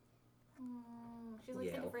 Connecticut? She's like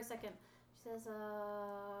thinking Yale. for a second. She says,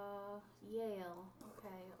 Yale.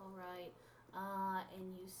 Okay, alright.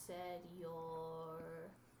 And you said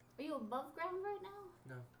are you above ground right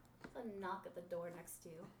now? No. There's a knock at the door next to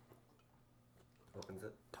you. Opens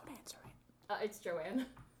it. Don't answer it. It's Joanne.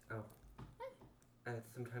 Oh. I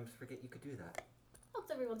sometimes forget you could do that.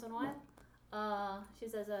 Helps every once in a while. She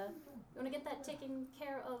says, you want to get that taken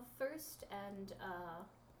care of first and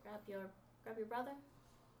grab your brother?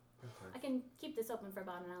 Okay. I can keep this open for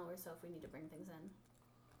about an hour or so if we need to bring things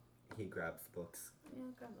in. He grabs books. Yeah,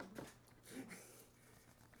 grab them.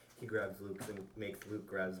 He grabs Luke's and makes Luke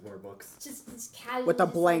grabs more books. Just casually. With a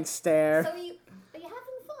just blank stare. So are you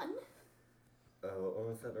having fun? Oh, what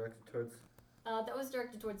was that directed towards? That was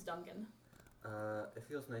directed towards Duncan. It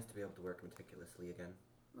feels nice to be able to work meticulously again.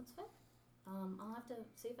 That's fair. I'll have to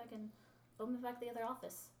see if I can open back the other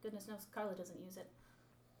office. Goodness knows Carla doesn't use it.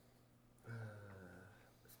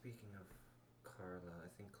 Speaking of Carla, I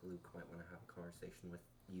think Luke might want to have a conversation with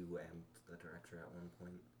you and the director at one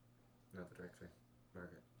point. Not the director,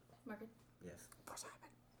 Margaret. Margaret? Yes. For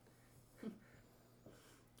Simon.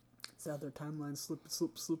 It's the other timeline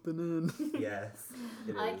slipping in. Yes,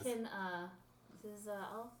 it I is. can,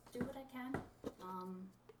 I'll do what I can.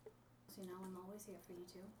 So you know, I'm always here for you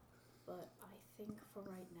two. But I think for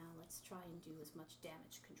right now, let's try and do as much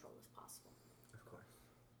damage control as possible. Of course.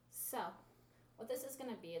 So, what this is going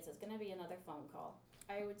to be is it's going to be another phone call.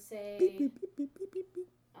 I would say, Beep, beep, beep, beep, beep, beep, beep.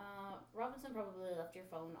 Robinson probably left your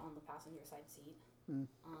phone on the passenger side seat. Mm.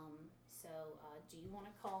 So, do you want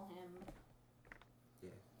to call him? Yeah.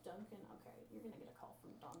 Duncan? Okay, you're going to get a call from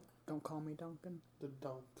Dunk. Don't call me Duncan. The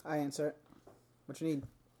dunk. I answer it. What you need?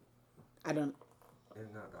 I don't.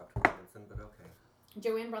 It's not Dr. Robinson, but okay.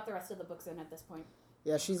 Joanne brought the rest of the books in at this point.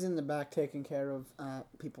 Yeah, she's in the back taking care of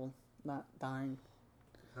people not dying.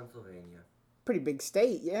 Pennsylvania. Pretty big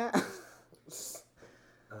state, yeah.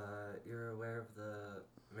 You're aware of the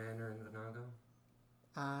manor in Venago?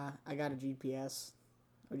 I got a GPS.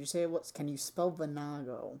 Would you say what's? Can you spell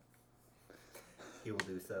Venago? He will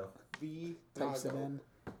do so. Types it in.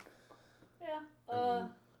 Yeah.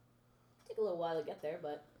 Take a little while to get there,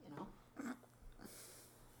 but you know.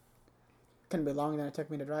 Couldn't be longer than it took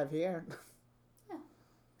me to drive here.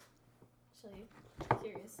 Actually,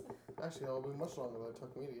 curious. Actually, it'll be much longer than it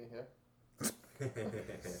took me to get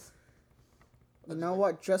here. You know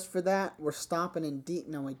what? Just for that, we're stopping in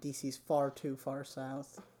No, wait, DC's far too far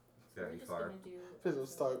south. Very We're just far. gonna do. Please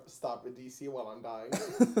stop at DC while I'm dying.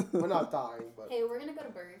 We're not dying, but. Hey, we're gonna go to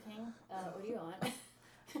Burger King. What do you want?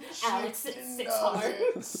 Alex at Chicken 6 hard.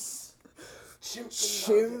 nuggets. Chicken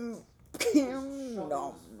Chim.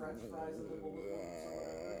 No. French fries and little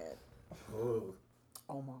Oh.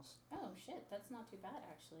 Almost. Oh shit, that's not too bad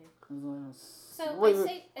actually. Wait, So wait,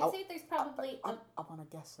 I'd say there's probably I want to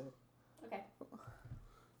guess it. okay.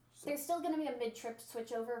 There's still gonna be a mid-trip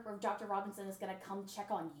switchover where Dr. Robinson is gonna come check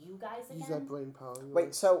on you guys Use again. that brain power.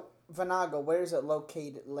 Wait, so Venago, where is it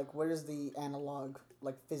located? Like, where is the analog,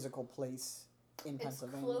 like, physical place in It's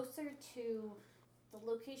Pennsylvania? closer to the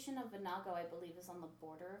location of Venago, I believe, is on the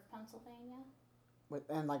border of Pennsylvania.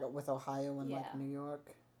 With Ohio and Yeah. like New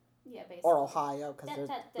York Yeah, basically. or Ohio, because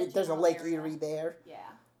That there's a general Lake area. Erie there.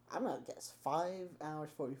 Yeah, I'm gonna guess 5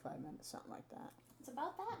 hours 45 minutes, something like that. it's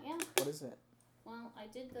about that. Yeah. What is it? Well, I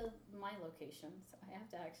did my location, so I have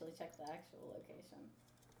to actually check the actual location.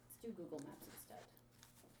 Let's do Google Maps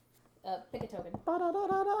instead. Pick a token.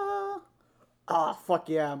 Ba-da-da-da-da. Ah, fuck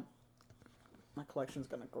yeah. My collection's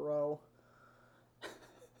gonna grow.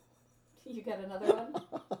 You got another one?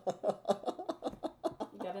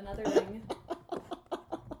 You got another ring?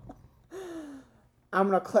 I'm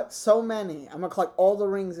gonna collect so many. I'm gonna collect all the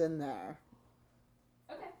rings in there.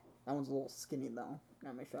 Okay. That one's a little skinny though.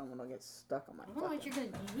 Gotta make sure I'm gonna get stuck on my. I don't know what you're gonna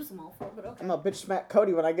use them all for, but okay. I'm gonna bitch smack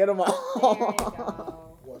Cody when I get them There all. you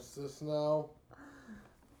go. What's this now?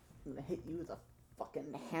 I'm gonna hit you with a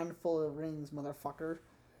fucking handful of rings, motherfucker.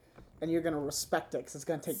 And you're gonna respect it, 'cause it's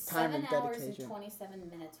gonna take time and 7 hours dedication. and 27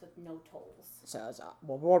 minutes with no tolls. So,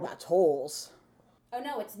 well, what about tolls? Oh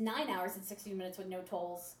no, it's 9 hours and 16 minutes with no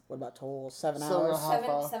tolls. What about tolls? 7 7 and a hours?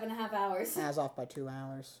 half. 7.5 hours. That's off by 2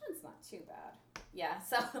 hours. That's not too bad. Yeah,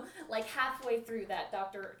 so like halfway through that,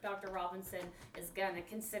 Dr. Robinson is gonna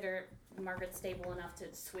consider Margaret stable enough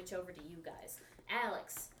to switch over to you guys.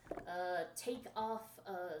 Alex, take off.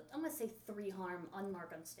 I'm gonna say 3 harm,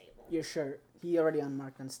 unmarked, unstable. Your shirt. He already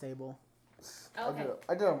unmarked unstable. Okay.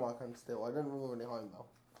 I didn't walk on still. I didn't move any harm though.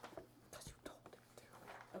 Because you told him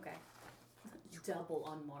to. Okay. Double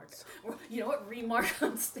unmarked. You know what? Remark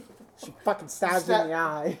on still. She fucking stabs you in the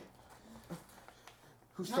eye.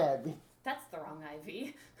 Who stabbed me? That's the wrong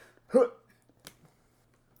IV.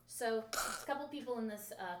 So, a couple people in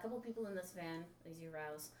this van, as you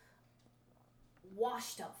rouse.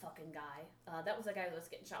 Washed up fucking guy. That was the guy who was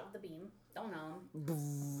getting shot with the beam. Don't know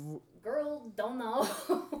him. Girl, don't know.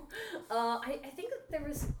 I think that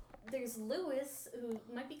there's Lewis who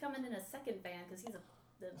might be coming in a second van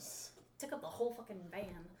because took up the whole fucking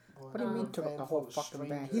van. What do you mean took up the whole fucking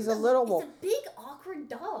van? He's a a little... It's a big awkward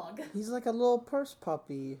dog. He's like a little purse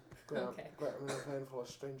puppy. Okay. Grab me a van full of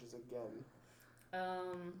strangers again.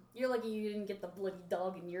 You're lucky you didn't get the bloody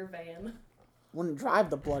dog in your van. Wouldn't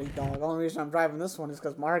drive the bloody dog. The only reason I'm driving this one is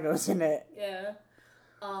because Margot's in it. Yeah.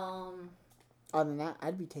 Other than that,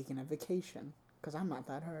 I'd be taking a vacation because I'm not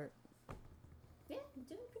that hurt. Yeah, you're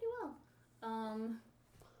doing pretty well.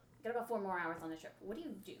 Got about 4 more hours on the trip. What do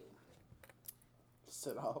you do?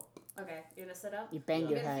 Sit up. Okay, you're gonna sit up. You bang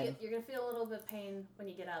your You're gonna head. you're gonna feel a little bit of pain when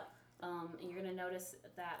you get up. And you're gonna notice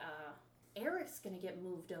that Eric's gonna get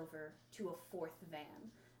moved over to a 4th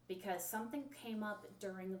van because something came up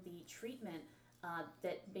during the treatment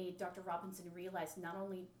that made Dr. Robinson realize not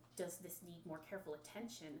only does this need more careful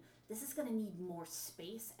attention, this is gonna need more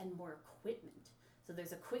space and more equipment. So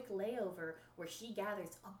there's a quick layover where she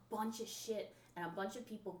gathers a bunch of shit and a bunch of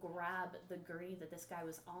people grab the gurney that this guy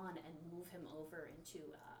was on and move him over into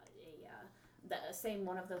the same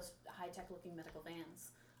one of those high-tech looking medical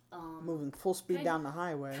vans. Moving full speed down the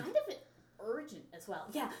highway. Kind of urgent as well.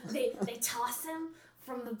 Yeah, they toss him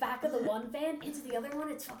from the back of the one van into the other one.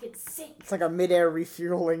 It's fucking sick. It's like a mid-air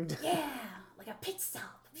refueling. Yeah, like a pit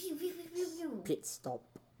stop. Pit stop.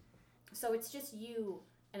 So it's just you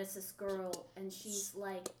and it's this girl, and she's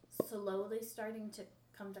like slowly starting to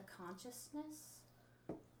come to consciousness.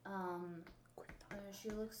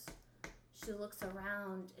 She looks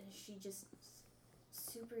around and she just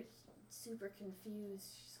super confused.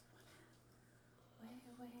 She's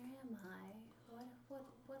where am I?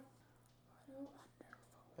 What?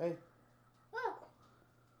 Hey. What?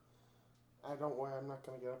 Don't worry, I'm not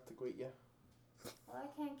gonna get up to greet you. Well, I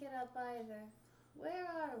can't get up either. Where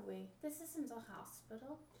are we? This isn't a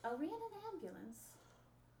hospital. Are we in an ambulance?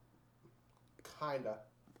 Kinda.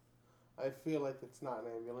 I feel like it's not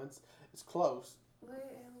an ambulance. It's close. Where?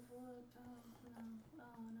 No.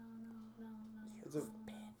 It's a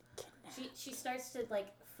She starts to like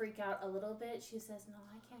freak out a little bit. She says, "No,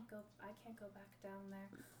 I can't go back down there.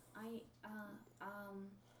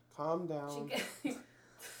 Calm down. She,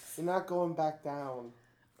 You're not going back down.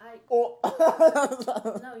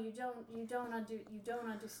 No, you don't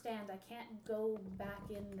understand. I can't go back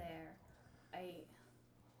in there.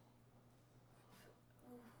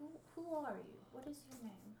 Who are you? What is your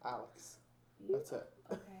name? Alex. You? That's it.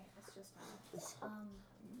 Okay, it's just Alex.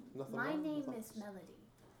 Nothing My wrong name with is Alex. Melody.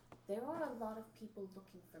 There are a lot of people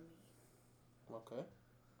looking for me. Okay.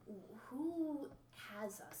 Who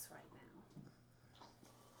has us right now?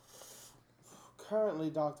 Currently,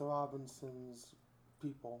 Dr. Robinson's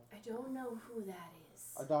people. I don't know who that is.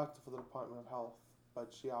 A doctor for the Department of Health,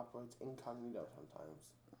 but she operates incognito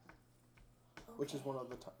sometimes. Okay. Which is one of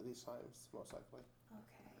these times, most likely.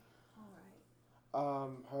 Okay. All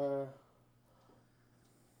right. Her,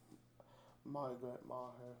 Margaret,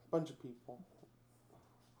 Maher, bunch of people.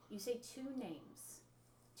 You say 2 names.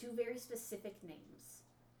 2 very specific names.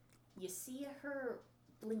 You see her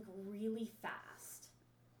blink really fast.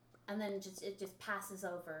 And then it just passes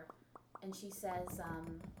over. And she says,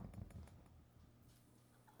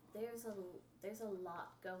 there's a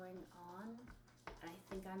lot going on. And I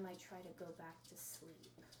think I might try to go back to sleep.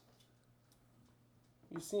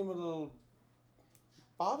 You seem a little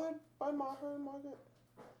bothered by Maher and Margaret?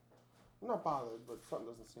 I'm not bothered, but something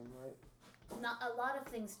doesn't seem right. Not a lot of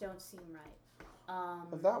things don't seem right.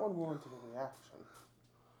 But that one warranted a reaction.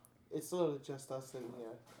 It's literally just us in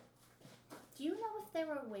here. Do you know if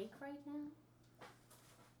they're awake right now?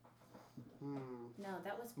 No,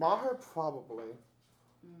 that was bad. Maher probably.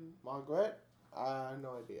 Margaret?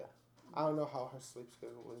 No idea. I don't know how her sleep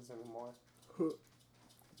schedule is anymore.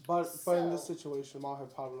 But in this situation, Maher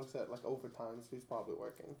probably looks at like overtime, so he's probably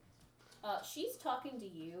working. She's talking to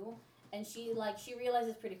you, and she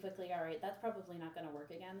realizes pretty quickly, all right, that's probably not going to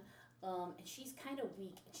work again. And she's kind of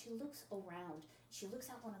weak, and she looks around. She looks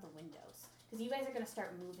out one of the windows, because you guys are going to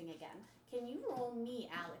start moving again. Can you roll me,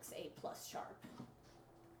 Alex, A+ sharp?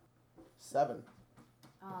 7.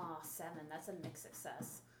 Ah, 7. That's a mixed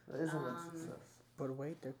success. That is a mixed success. But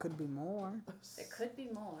wait, there could be more. There could be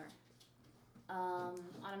more. On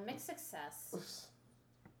a mixed success,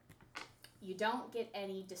 you don't get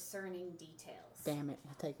any discerning details. Damn it.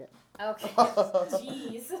 I'll take it. Okay.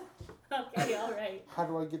 Jeez. Okay, alright. How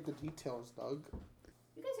do I get the details, Doug?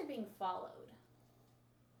 You guys are being followed.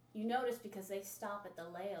 You notice because they stop at the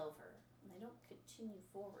layover and they don't continue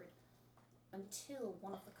forward until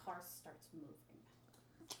one of the cars starts moving.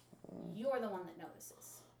 You're the one that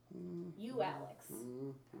notices. You, Alex.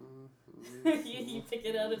 you pick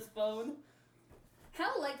it out his phone.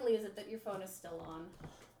 How likely is it that your phone is still on?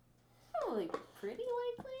 Probably pretty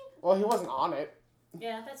likely. Well, he wasn't on it.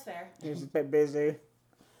 Yeah, that's fair. He's a bit busy.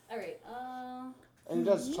 Alright, And he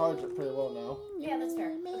does charge it pretty well now. yeah, that's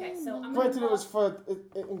fair. Okay, so I'm gonna Granted, it call, was for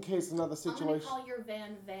in case another I'm gonna situation. call your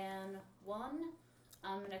van 1.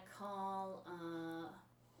 I'm gonna call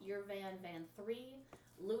your van 3,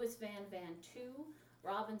 Lewis van 2,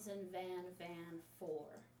 Robinson van 4.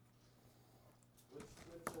 Which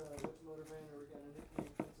motor van are we gonna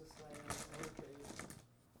nickname Princess Diana?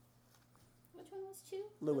 Which one was 2?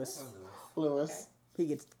 Lewis. Lewis. He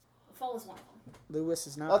gets. Fall is one of them. Lewis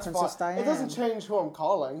is not That's Princess fine. Diana. It doesn't change who I'm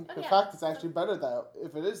calling. Oh, The yeah. fact it's actually better that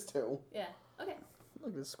if it is 2. Yeah. Okay. Look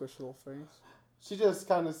at this squishy little face. She just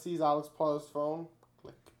kind of sees Alex pull out his phone.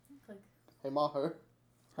 Click. Click. Hey, Maher.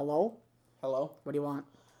 Hello? Hello. What do you want?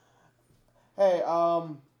 Hey,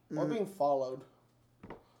 we're being followed.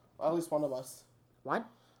 At least one of us. What?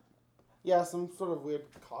 Yeah, some sort of weird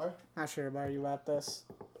car. Not sure about you about this.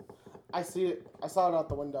 I see it. I saw it out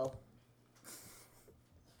the window.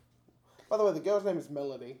 By the way, the girl's name is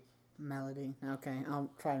Melody. Melody. Okay, I'll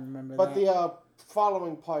try and remember But that. the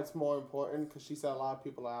following part's more important because she said a lot of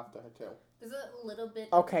people are after her too. There's a little bit.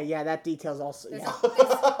 Okay, yeah, that detail's also. There's, Yeah.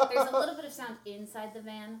 there's a little bit of sound inside the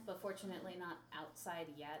van, but fortunately not outside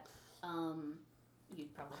yet.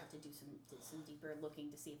 You'd probably have to do some deeper looking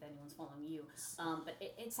to see if anyone's following you. But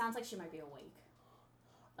it sounds like she might be awake.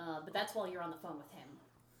 But that's while you're on the phone with him.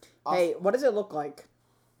 Hey, what does it look like?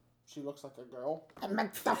 She looks like a girl. I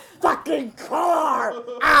meant the fucking car,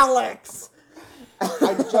 Alex.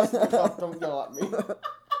 I just picked up. Don't yell at me.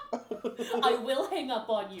 I will hang up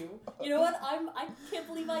on you. You know what? I can't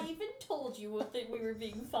believe I even told you that we were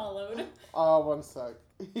being followed. One sec.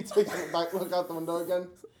 He takes a back look out the window again.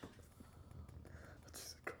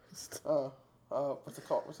 Jesus Christ. What's it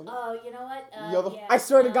called? What's it? You know what? You're the- Yeah, I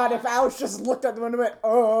swear to God, if Alex just looked at the window and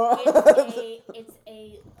went, it's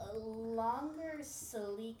a longer,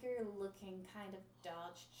 sleeker looking kind of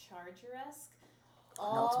Dodge Charger-esque.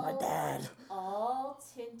 No, it's my dad. All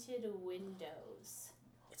tinted windows.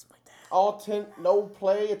 It's my dad. All tint, no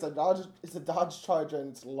play. It's a Dodge Charger and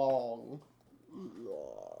it's long.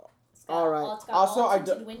 It's got, All right. It's got Also, all I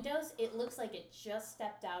tinted windows. It looks like it just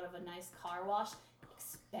stepped out of a nice car wash.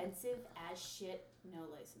 Expensive as shit. No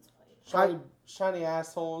license plate. Shiny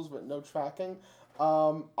assholes with no tracking.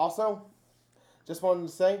 Also, just wanted to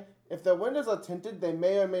say, if their windows are tinted, they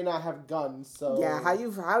may or may not have guns. So Yeah, how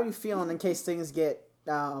are you feeling in case things get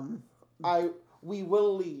we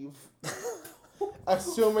will leave,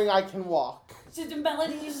 assuming I can walk. So the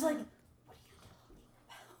Melody is just like,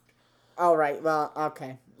 All right. Well,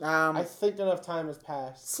 okay. I think enough time has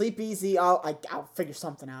passed. Sleep easy. I'll figure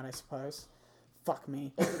something out, I suppose. Fuck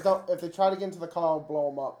me. If they try to get into the car, I'll blow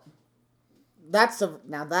them up. That's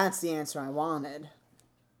the answer I wanted.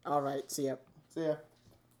 All right. See ya. See ya.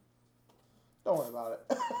 Don't worry about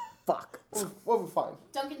it. Fuck. We'll be fine.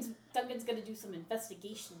 Duncan's gonna do some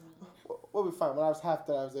investigation. We'll be fine. When I was half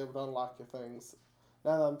dead, I was able to unlock your things.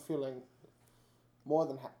 Now that I'm feeling more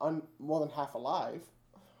than half alive,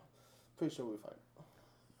 pretty sure we'll be fine.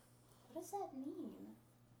 What does that mean?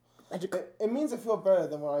 It means I feel better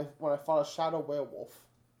than when I fought a shadow werewolf.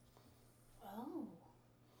 Oh.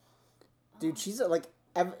 Dude, she's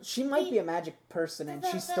she might be a magic person and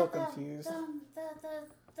she's still confused.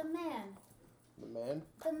 The man. The man?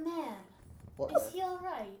 The man. What Is man? he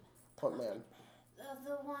alright? What man?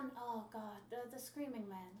 The one, oh god, the screaming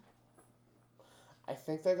man. I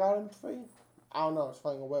think they got him free. I don't know. It's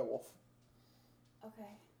playing a werewolf. Okay.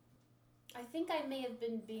 I think I may have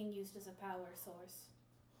been being used as a power source.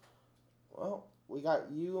 Well, we got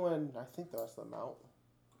you and I think the rest of them out.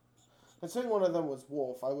 Considering one of them was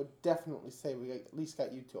wolf, I would definitely say we at least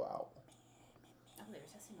got you two out. Oh, they were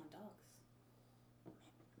testing on dogs.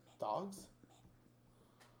 Dogs?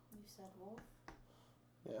 You said wolf?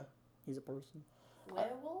 Yeah. He's a person.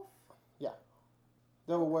 Werewolf?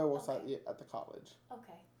 There were werewolves Okay. at the college.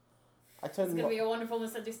 Okay. I It's turned. gonna be a wonderful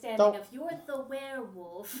misunderstanding Don't- of you're the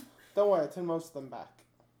werewolf. Don't worry, I turned most of them back.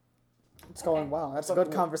 It's going well. That's a Except good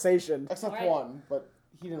one. conversation. Except Alright. one, but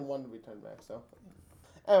he didn't want to be turned back, so.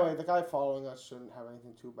 Anyway, the guy following us shouldn't have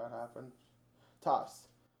anything too bad happen to us.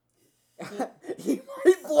 He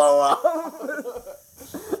might blow up.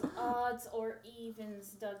 Odds or evens,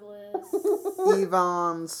 Douglas?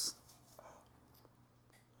 Evans.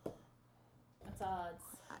 That's odds.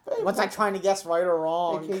 What's I trying to guess right or Hey,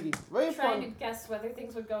 wrong? Katie, very Trying to fun. guess whether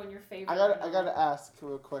things would go in your favor. I gotta ask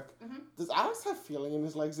real quick. Mhm. Does Alex have feeling in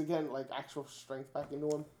his legs again, like actual strength back into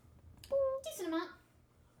him? Decent amount.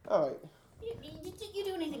 All right. You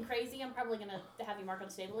do anything crazy, I'm probably gonna have you mark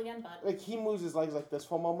unstable again, but Like he moves his legs like this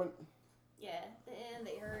for a moment. yeah, and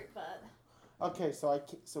they hurt, but Okay,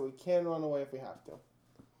 so we can run away if we have to.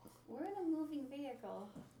 we're in a moving vehicle.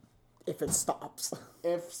 If it stops.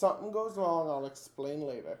 If something goes wrong, I'll explain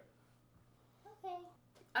later. Okay.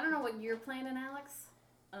 I don't know what you're planning, Alex.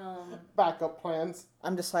 Backup plans.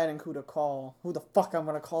 I'm deciding who to call. Who the fuck I'm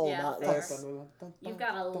gonna call Yeah, about fair. this. You've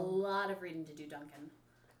got a lot of reading to do, Duncan.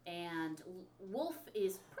 And Wolf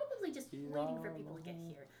is probably just waiting for people to get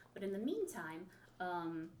here. But in the meantime,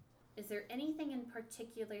 is there anything in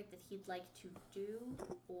particular that he'd like to do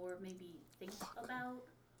or maybe think about?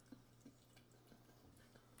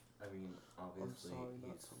 I mean, obviously sorry,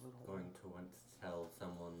 he's that's a little- going to want to tell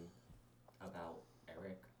someone about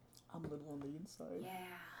Eric. I'm a little on the inside.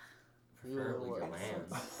 Yeah. Preferably Yeah,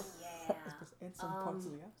 Joanne. Yeah. And some parts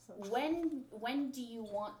of the episode. When do you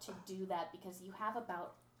want to do that? Because you have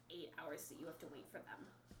about 8 hours that you have to wait for them.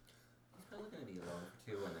 He's probably going to be alone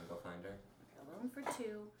for 2 and then go find her. You're alone for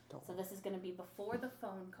 2. So this is going to be before the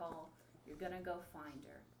phone call. You're going to go find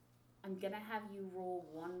her. I'm going to have you roll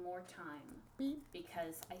one more time. Beep.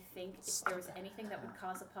 Because I think if there was anything that would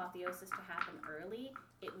cause apotheosis to happen early,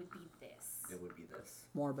 it would be this. It would be this.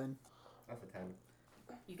 Morbin. That's a 10.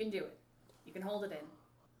 You can do it. You can hold it in.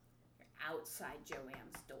 You're outside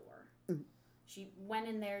Joanne's door. She went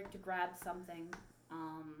in there to grab something.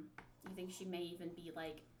 You think she may even be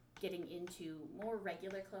like getting into more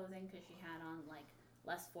regular clothing because she had on like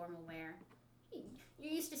less formal wear.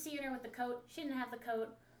 You're used to seeing her with the coat. She didn't have the coat.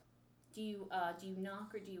 Do you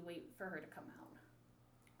knock or do you wait for her to come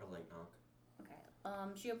out? A light knock.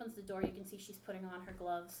 Okay. She opens the door. You can see she's putting on her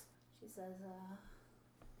gloves. She says,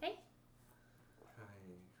 "Hey."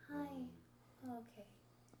 Hi. Hi. Okay.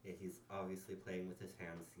 Yeah, he's obviously playing with his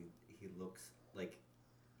hands. He looks like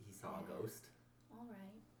he saw a ghost. All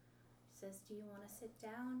right. She says, "Do you want to sit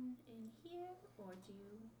down in here, or do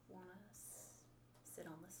you want to sit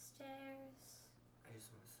on the stairs?" I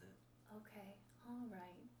just want to sit. Okay. All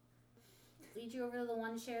right. Lead you over to the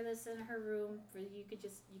one chair that's in her room, where you could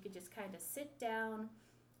just kind of sit down.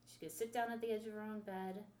 She could sit down at the edge of her own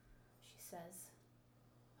bed. She says,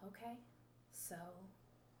 "Okay, so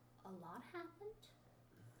a lot happened,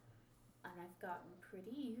 and I've gotten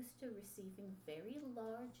pretty used to receiving very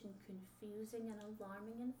large and confusing and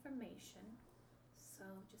alarming information. So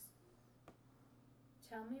just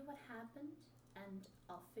tell me what happened, and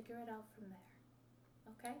I'll figure it out from there.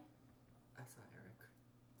 Okay?" I saw Eric.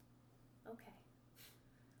 Okay.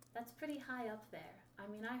 That's pretty high up there. I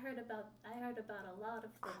mean, I heard about a lot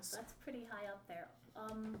of things. That's pretty high up there.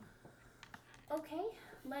 Okay,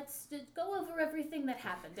 let's go over everything that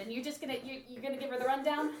happened. And you're just you're gonna give her the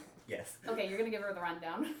rundown? Yes. Okay, you're gonna give her the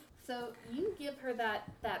rundown. So you give her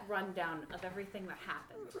that rundown of everything that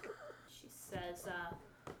happened. She says,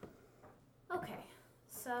 okay,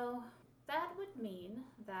 so that would mean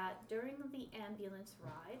that during the ambulance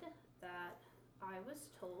ride that I was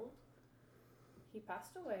told he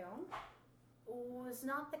passed away on was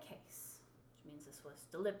not the case, which means this was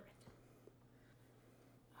deliberate.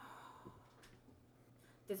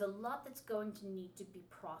 There's a lot that's going to need to be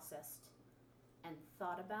processed and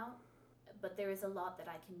thought about, but there is a lot that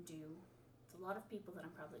I can do. It's a lot of people that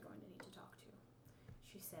I'm probably going to need to talk to.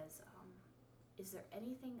 She says, is there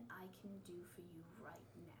anything I can do for you right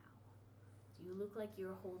now? Do you look like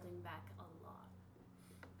you're holding back a lot?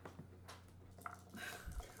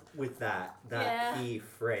 With that Yeah. key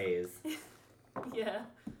phrase. Yeah.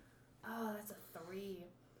 Oh, that's a 3.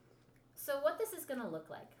 So what this is going to look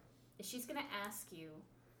like is she's going to ask you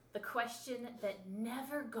the question that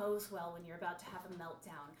never goes well when you're about to have a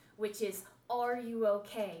meltdown, which is, are you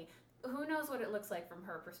okay? Who knows what it looks like from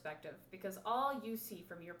her perspective? Because all you see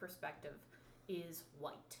from your perspective is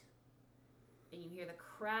white. And you hear the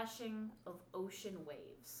crashing of ocean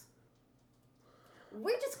waves.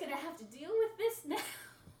 We're just going to have to deal with this now.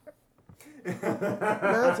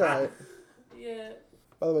 That's alright. Yeah.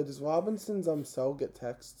 By the way, does Robinson's cell get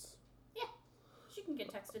texts? She can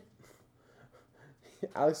get texted.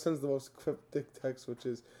 Alex sends the most cryptic text, which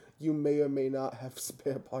is, "You may or may not have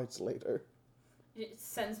spare parts later." It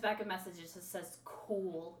sends back a message that just says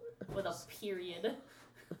 "cool" with a period.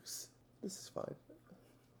 This is fine.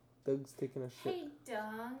 Doug's taking a shit. Hey,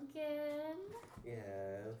 Duncan.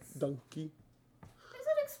 Yes. Donkey. There's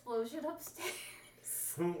an explosion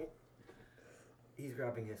upstairs. He's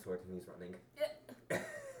grabbing his sword and he's running.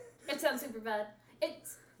 It sounds super bad.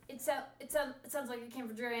 It sounds like it came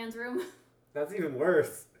from Joanne's room. That's even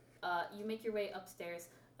worse. You make your way upstairs.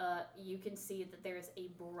 You can see that there is a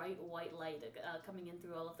bright white light coming in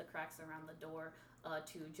through all of the cracks around the door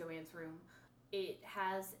to Joanne's room. It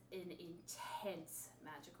has an intense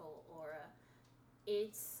magical aura.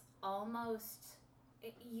 It's almost...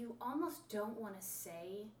 You almost don't want to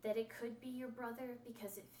say that it could be your brother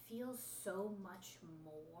because it feels so much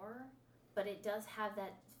more, but it does have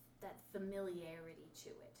that familiarity to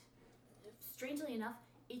it. Strangely enough,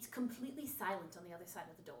 it's completely silent on the other side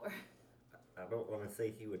of the door. I don't want to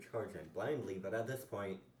say he would charge in blindly, but at this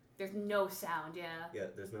point... There's no sound, yeah. Yeah,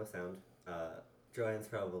 there's no sound. Joanne's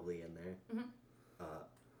probably in there. Mm-hmm.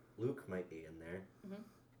 Luke might be in there. Mm-hmm.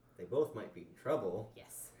 They both might be in trouble.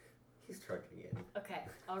 Yes. He's charging in. Okay,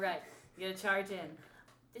 alright. You're gonna charge in.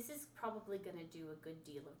 This is probably gonna do a good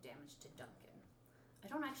deal of damage to Duncan. I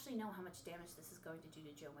don't actually know how much damage this is going to do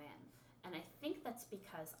to Joanne, and I think that's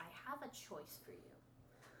because I have a choice for you.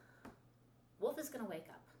 Wolf is gonna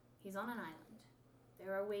wake up. He's on an island.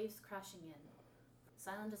 There are waves crashing in. This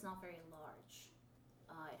island is not very large.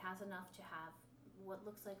 It has enough to have what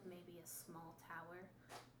looks like maybe a small tower.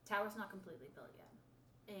 Tower's not completely built yet.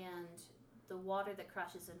 And the water that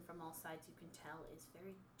crashes in from all sides, you can tell, is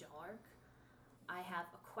very dark. I have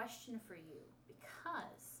a question for you,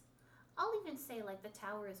 because I'll even say like the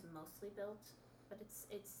tower is mostly built, but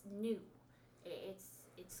it's new.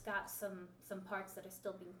 It's got some parts that are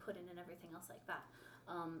still being put in and everything else like that.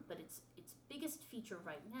 But its biggest feature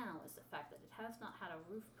right now is the fact that it has not had a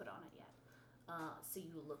roof put on it yet. So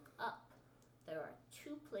you look up. There are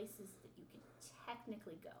two places that you can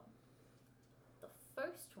technically go. The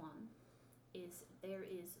first one is there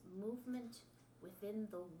is movement within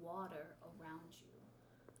the water around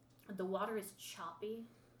you. The water is choppy,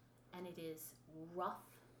 and it is rough,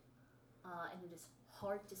 and it is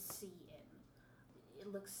hard to see in. It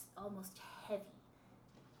looks almost heavy.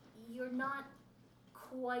 You're not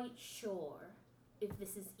quite sure if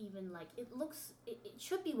this is even like, it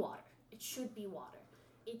should be water. It should be water.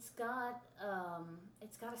 It's got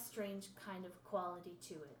a strange kind of quality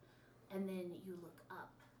to it. And then you look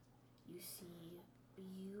up. You see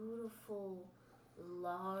beautiful,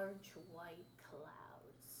 large white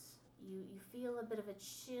clouds. You feel a bit of a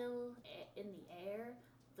chill in the air.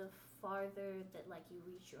 The farther that like you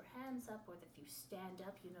reach your hands up, or if you stand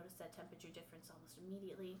up, you notice that temperature difference almost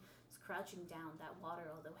immediately. It's crouching down. That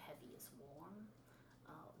water, although heavy, is warm.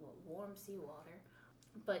 Warm seawater.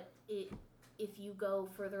 But if you go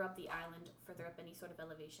further up the island, further up any sort of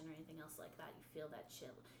elevation or anything else like that, you feel that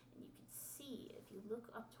chill. And you can see, if you look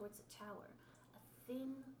up towards the tower, a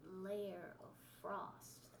thin layer of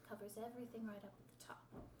frost that covers everything right up at the top.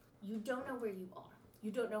 You don't know where you are.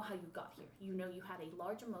 You don't know how you got here. You know you had a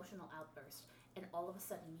large emotional outburst, and all of a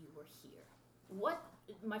sudden you were here.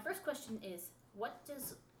 My first question is, what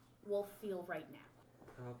does Wolf feel right now?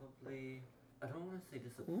 Probably, I don't want to say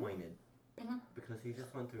disappointed, because he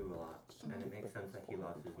just went through a lot, and it makes sense that he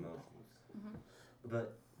lost his emotions.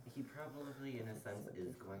 But he probably, in a sense,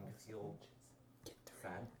 is going to feel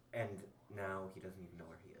sad, and now he doesn't even know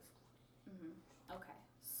where he is. Okay,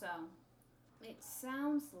 so it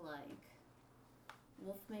sounds like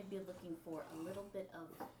Wolf may be looking for a little bit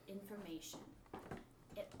of information.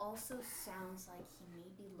 It also sounds like he may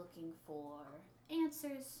be looking for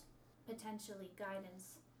answers, potentially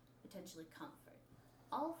guidance, potentially comfort.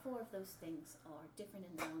 All four of those things are different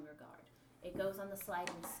in their own regard. It goes on the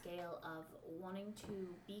sliding scale of wanting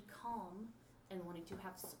to be calm and wanting to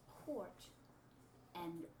have support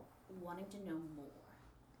and wanting to know more.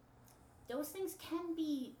 Those things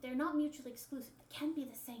they're not mutually exclusive. They can be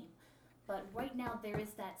the same. But right now there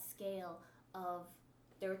is that scale of,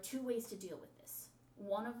 there are two ways to deal with this.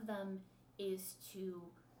 One of them is to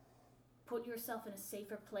put yourself in a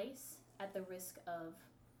safer place at the risk of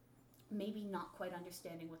maybe not quite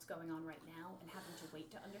understanding what's going on right now and having to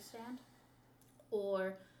wait to understand,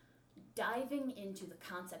 or diving into the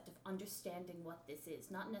concept of understanding what this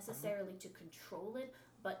is, not necessarily to control it,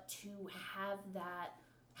 but to have that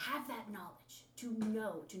knowledge, to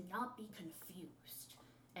know, to not be confused,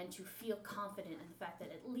 and to feel confident in the fact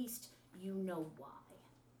that at least you know why.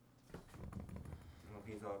 Well,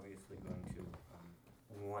 he's obviously going to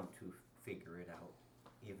want to figure it out,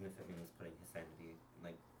 even if it means putting his sanity,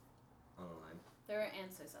 on the line. There are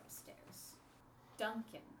answers upstairs.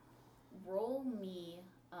 Duncan, roll me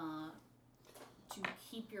to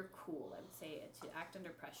keep your cool, I would say, to act under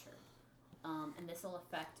pressure. And this will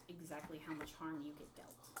affect exactly how much harm you get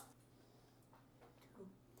dealt.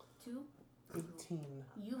 2? 18.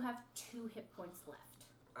 You have 2 hit points left.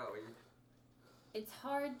 Oh, It's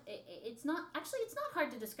hard. It's not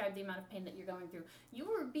hard to describe the amount of pain that you're going through. You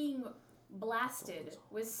were being blasted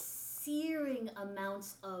with searing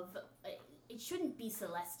amounts of. It shouldn't be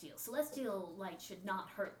celestial. Celestial light should not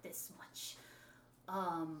hurt this much,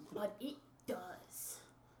 but it does.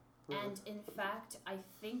 Really? And in fact, I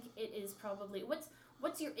think it is probably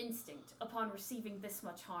what's your instinct upon receiving this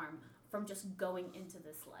much harm from just going into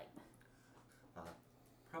this light?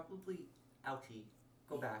 probably ouchie.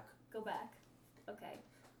 Go back. Go back. Okay.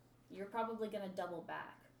 You're probably gonna double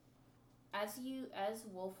back. As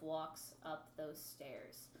Wolf walks up those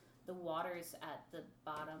stairs, the waters at the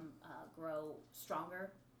bottom grow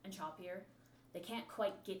stronger and choppier. They can't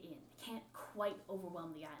quite get in. They can't quite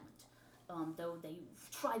overwhelm the island, though they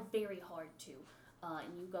try very hard to.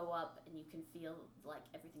 And you go up and you can feel like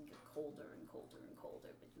everything gets colder and colder and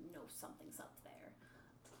colder, but you know something's up there.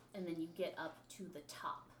 And then you get up to the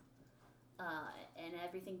top. And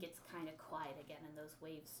everything gets kind of quiet again, and those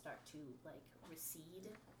waves start to like recede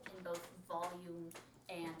in both volume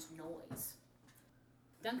and noise.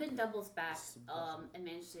 Duncan doubles back and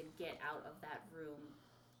manages to get out of that room,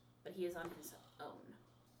 but he is on his own.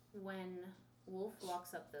 When Wolf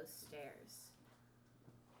walks up those stairs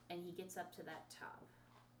and he gets up to that top,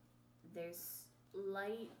 there's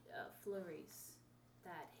light flurries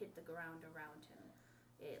that hit the ground around him.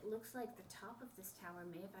 It looks like the top of this tower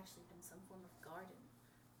may have actually been some form of garden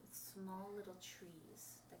with small little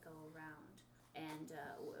trees that go around. And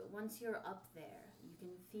once you're up there, you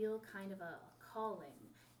can feel kind of a calling.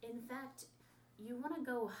 In fact, you want to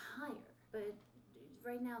go higher, but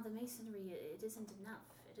right now the masonry, it isn't enough.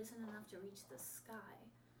 It isn't enough to reach the sky.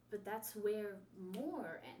 But that's where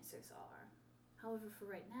more answers are. However, for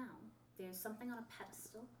right now, there's something on a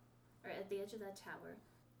pedestal, or at the edge of that tower,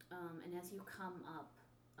 and as you come up,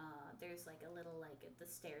 there's like a little, like the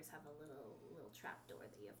stairs have a little trap door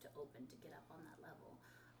that you have to open to get up on that level.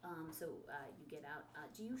 So you get out.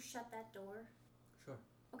 Do you shut that door? Sure.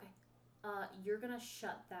 Okay. You're gonna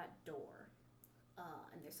shut that door,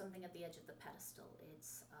 and there's something at the edge of the pedestal.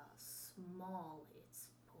 It's small. It's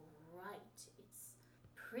bright. It's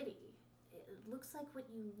pretty. It looks like what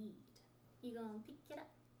you need. You gonna pick it up?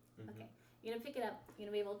 Mm-hmm. Okay. You're gonna pick it up. You're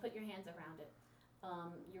gonna be able to put your hands around it.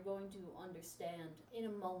 You're going to understand in a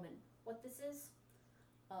moment what this is.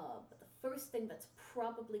 But the first thing that's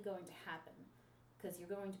probably going to happen, because you're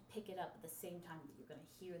going to pick it up at the same time that you're going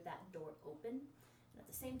to hear that door open. And at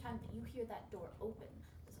the same time that you hear that door open,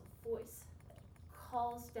 there's a voice that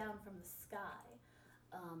calls down from the sky.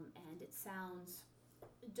 And it sounds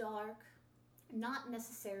dark, not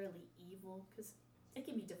necessarily evil, because it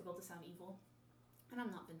can be difficult to sound evil. And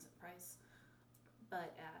I'm not Vincent Price.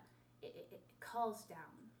 But it calls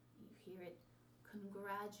down. You hear it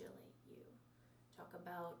congratulate you. Talk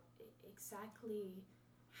about exactly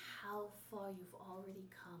how far you've already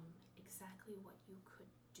come, exactly what you could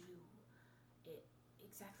do,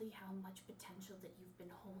 exactly how much potential that you've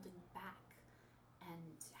been holding back,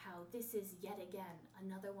 and how this is yet again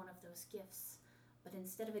another one of those gifts. But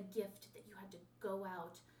instead of a gift that you had to go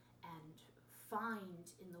out and find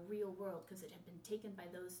in the real world because it had been taken by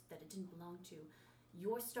those that it didn't belong to,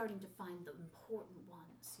 you're starting to find the important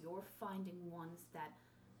ones. You're finding ones that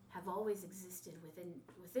have always existed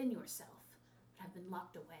within yourself, but have been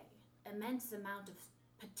locked away. Immense amount of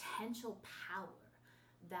potential power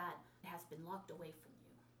that has been locked away from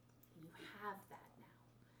you. You have that now.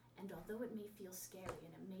 And although it may feel scary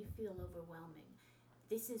and it may feel overwhelming,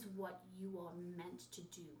 this is what you are meant to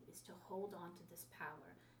do, is to hold on to this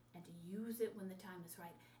power and to use it when the time is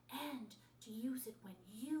right, and to use it when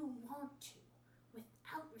you want to.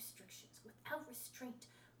 Without restrictions, without restraint,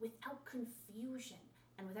 without confusion,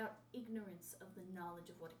 and without ignorance of the knowledge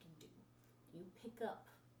of what it can do. You pick up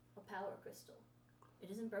a power crystal.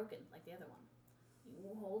 It isn't broken like the other one. You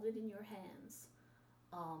hold it in your hands,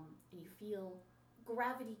 and you feel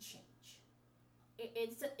gravity change.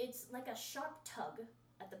 It's like a sharp tug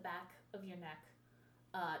at the back of your neck.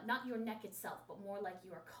 Not your neck itself, but more like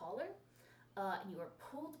your collar, and you are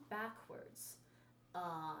pulled backwards,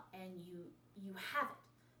 and you have it.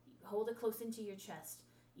 You hold it close into your chest.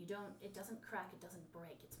 It doesn't crack, it doesn't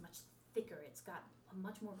break. It's much thicker. It's got a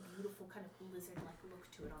much more beautiful kind of blizzard-like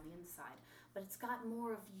look to it on the inside. But it's got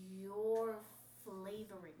more of your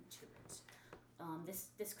flavoring to it.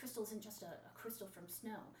 This crystal isn't just a crystal from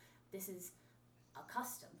snow. This is a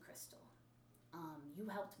custom crystal. You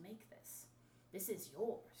helped make this. This is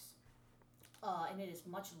yours. And it is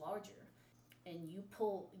much larger. And you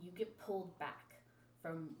get pulled back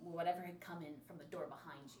from whatever had come in from the door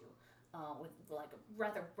behind you, with like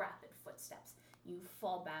rather rapid footsteps. You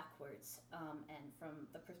fall backwards, and from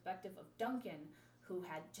the perspective of Duncan, who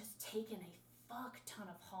had just taken a fuck ton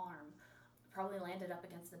of harm, probably landed up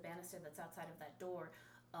against the banister that's outside of that door.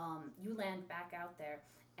 You land back out there,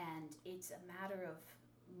 and it's a matter of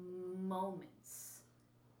moments,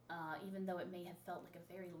 even though it may have felt like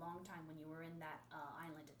a very long time when you were in that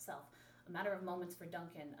island itself. A matter of moments for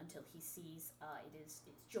Duncan until he sees it's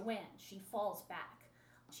Joanne. She falls back.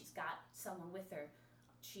 She's got someone with her.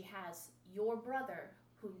 She has your brother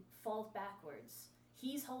who falls backwards.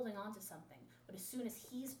 He's holding on to something, but as soon as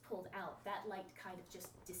he's pulled out, that light kind of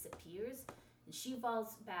just disappears, and she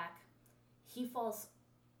falls back. He falls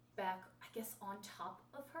back, I guess, on top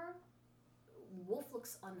of her. Wolf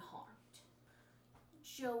looks unharmed.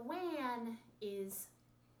 Joanne is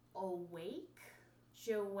awake.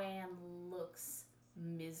 Joanne looks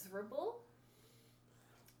miserable.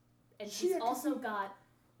 And she's also got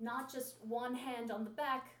not just one hand on the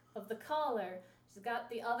back of the collar, she's got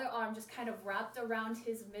the other arm just kind of wrapped around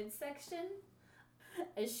his midsection.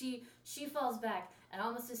 As she falls back, and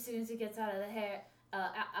almost as soon as he gets out of the hair,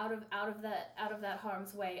 out of that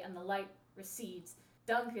harm's way, and the light recedes,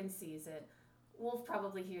 Duncan sees it. Wolf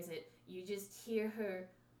probably hears it. You just hear her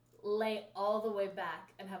lay all the way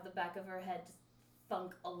back and have the back of her head just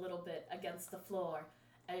thunk a little bit against the floor,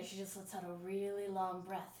 and she just lets out a really long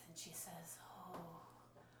breath, and she says,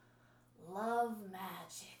 "Oh, love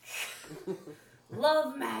magic."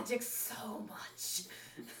 Love magic so much.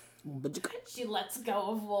 She lets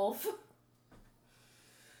go of Wolf.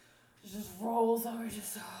 She just rolls over,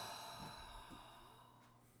 just.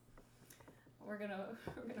 We're gonna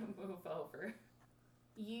move over.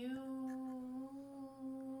 You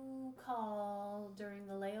call during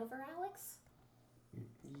the layover, Alex?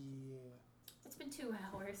 Yeah. It's been 2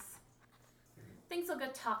 hours. Things will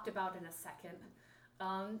get talked about in a second.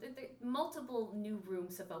 Multiple new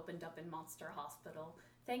rooms have opened up in Monster Hospital.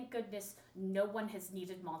 Thank goodness no one has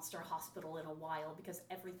needed Monster Hospital in a while because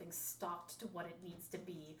everything's stocked to what it needs to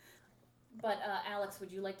be. But Alex,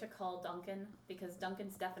 would you like to call Duncan? Because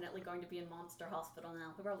Duncan's definitely going to be in Monster Hospital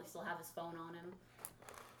now. He'll probably still have his phone on him.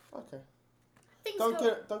 Okay. Things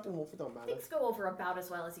Duncan Wolf, it don't matter. Things go over about as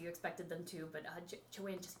well as you expected them to, but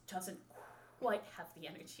Joanne just doesn't quite have the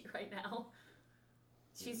energy right now.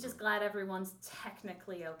 She's just glad everyone's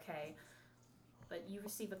technically okay. But you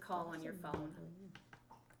receive a call on your phone.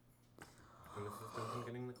 And this is Duncan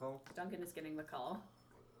getting the call? Duncan is getting the call.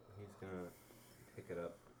 He's gonna pick it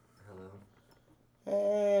up. Hello?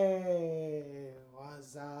 Hey,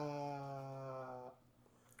 what's up?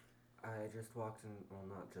 I just walked in, well,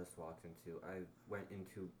 not just walked into, I went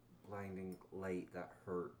into blinding light that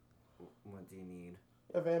hurt. What do you need?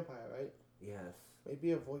 You're a vampire, right? Yes.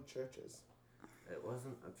 Maybe avoid churches. It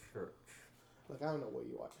wasn't a church. Look, I don't know where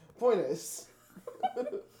you are. Point is,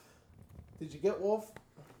 did you get Wolf?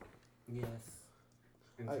 Yes.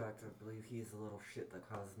 In fact, I believe he's the little shit that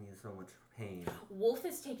caused me so much pain. Wolf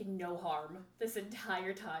has taken no harm this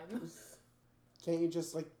entire time. Can't you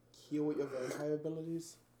just, heal with your vampire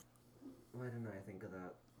abilities? Why didn't I think of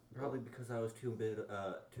that? Probably because I was too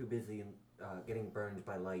busy getting burned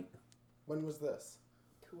by light. When was this?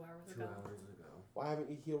 2 hours 2 ago. hours ago. Why haven't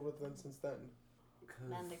you healed with them since then?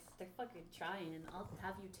 Man, they're fucking trying. I'll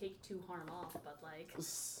have you take 2 harm off, but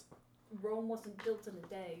Rome wasn't built in a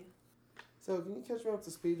day. So, can you catch me up to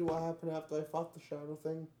speed to what happened after I fought the shadow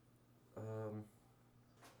thing?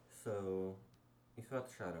 So, you fought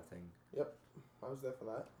the shadow thing. Yep, I was there for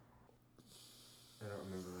that. I don't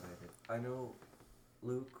remember what I did. I know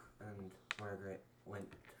Luke and Margaret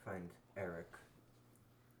went to find Eric.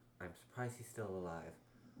 I'm surprised he's still alive.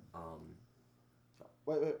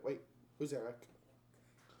 Wait. Who's Eric?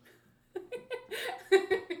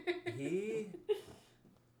 He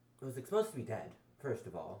was supposed to be dead, first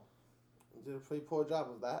of all. Did a pretty poor job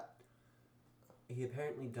of that. He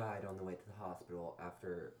apparently died on the way to the hospital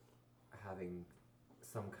after having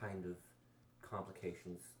some kind of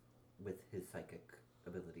complications with his psychic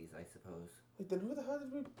abilities, I suppose. Wait, then who the hell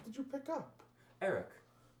did you pick up? Eric.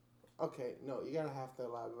 Okay, no, you're gonna have to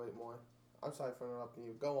elaborate more. I'm sorry for interrupting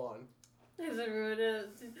you. Go on.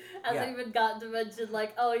 Hasn't even gotten to mention,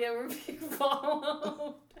 oh yeah, we're being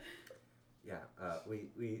followed. Yeah, we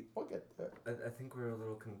We'll get there. I think we're a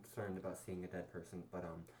little concerned about seeing a dead person, but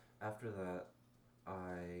after that,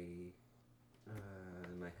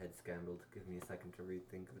 my head scrambled. Give me a second to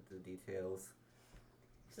rethink of the details.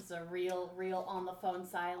 Just a real on the phone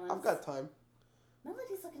silence. I've got time.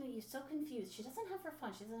 Melody's looking at you so confused. She doesn't have her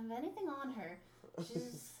phone. She doesn't have anything on her.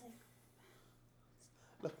 She's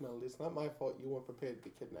Look, Melody, it's not my fault you weren't prepared to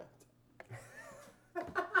be kidnapped.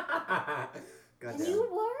 God And damn. you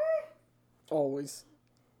were? Always.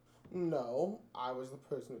 No, I was the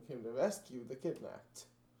person who came to rescue the kidnapped.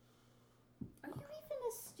 Are you even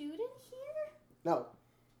a student here? No.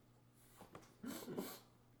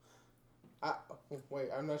 Wait,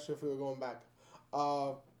 I'm not sure if we were going back.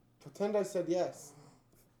 Pretend I said yes.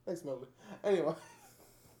 Thanks, Melody. Anyway.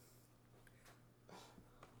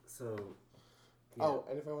 So. Yeah. Oh,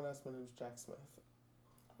 and if anyone asks, my name's Jack Smith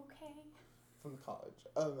Okay. from the college.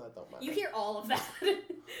 Other than that, don't matter. You hear all of that.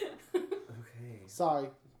 Okay. Sorry,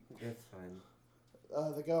 It's fine.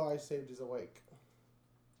 the girl I saved is awake.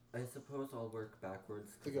 I suppose I'll work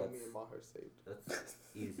backwards. The 'cause girl that's, me and Maher saved. that's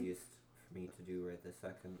easiest for me to do right this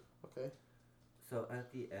second. Okay. So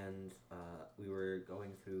at the end,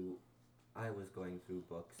 I was going through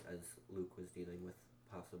books as Luke was dealing with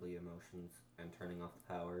possibly emotions and turning off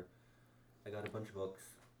the power. I got a bunch of books.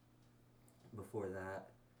 Before that,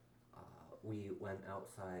 we went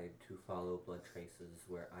outside to follow blood traces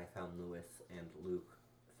where I found Lewis and Luke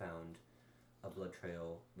found a blood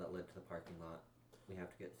trail that led to the parking lot. We have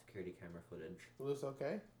to get security camera footage. Lou's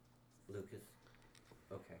okay? Luke is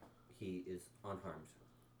okay. He is unharmed.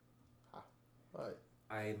 Alright.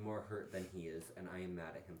 I'm more hurt than he is, and I am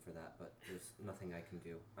mad at him for that, but there's nothing I can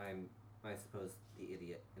do. I'm, I suppose, the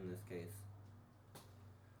idiot in this case.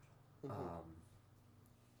 Mhm.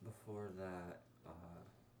 Before that,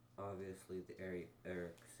 obviously the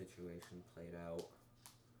Eric situation played out.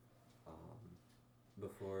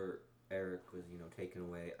 Before Eric was, taken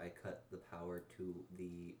away, I cut the power to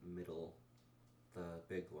the middle, the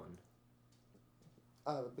big one.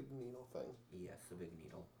 The big needle thing. Yes, the big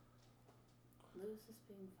needle. Lewis is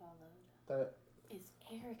being followed. That Is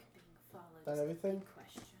Eric being followed? That Is the everything? big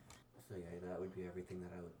question. So yeah, that would be everything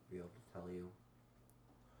that I would be able to tell you.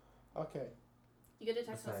 okay. You get a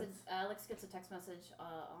text Besides- message. Alex gets a text message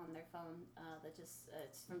on their phone that just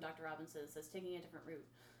it's from Dr. Robinson. It says taking a different route.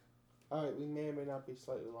 Alright, we may or may not be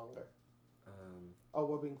slightly longer. Um, Oh,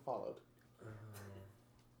 we're being followed. uh,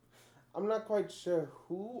 I'm not quite sure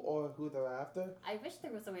who they're after, I wish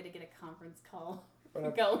there was a way to get a conference call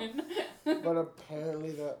but, going. but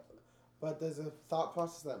apparently but there's a thought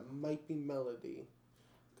process that might be Melody,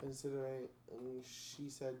 considering she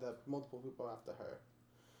said that multiple people are after her.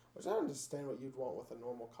 Which I don't understand what you'd want with a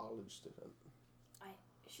normal college student.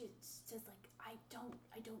 She says like I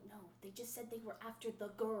don't know. They just said they were after the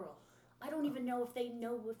girl. I don't even know if they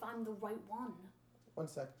know if I'm the right one. One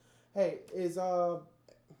sec. Hey, is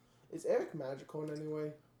Eric magical in any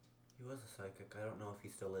way? he was a psychic. I don't know if he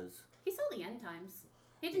still is. He saw the end times.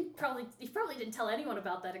 He probably didn't tell anyone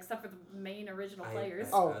about that except for the main original players.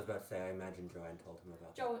 I was about to say, I imagine Joanne told him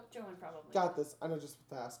about that. Joanne probably. Got this. I know just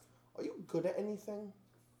what to ask. Are you good at anything?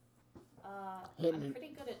 Hitting I'm it. pretty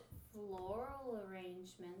good at floral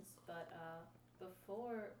arrangements, but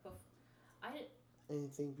before I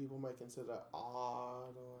Anything people might consider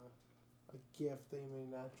odd or a gift they may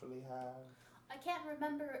naturally have? I can't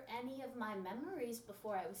remember any of my memories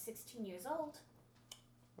before I was 16 years old.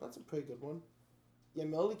 That's a pretty good one. Yeah,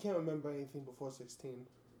 Melody can't remember anything before 16. Doesn't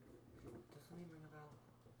he ring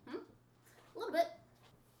a bell? A little bit.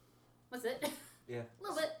 What's it? Yeah. A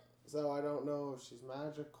little bit. So I don't know if she's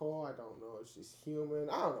magical. I don't know if she's human.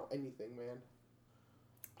 I don't know anything, man.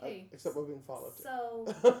 Okay. Except we're being followed. So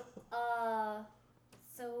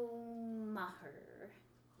Maher,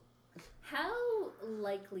 how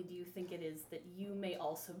likely do you think it is that you may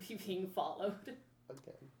also be being followed?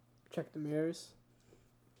 Again. Check the mirrors.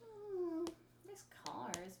 There's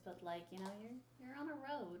cars, but you're on a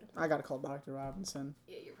road. I gotta call Dr. Robinson.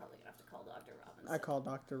 Yeah, you're probably gonna have to call Dr. Robinson. I called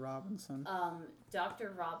Dr. Robinson.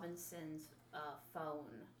 Dr. Robinson's phone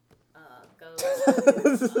goes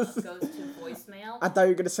to voicemail. I thought you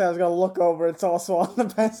were gonna say I was gonna look over. It's also on the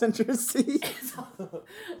passenger seat.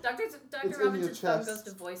 Dr. It's in your Robinson's phone goes chest.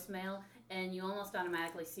 to voicemail, and you almost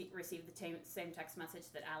automatically receive the same text message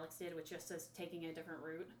that Alex did, which just says taking a different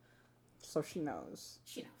route. So she knows.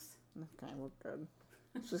 She knows. Okay, we're good.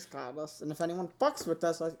 She's got us. And if anyone fucks with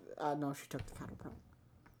us, no, she took the cattle prod.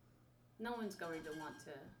 No one's going to want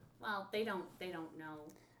to. Well, they don't know. They don't know.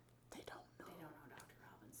 They don't know Dr.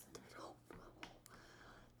 Robinson.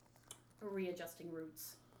 We're readjusting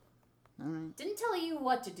routes. Alright. Didn't tell you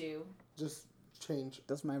what to do. Just change.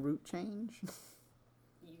 Does my route change?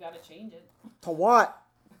 You gotta change it. To what?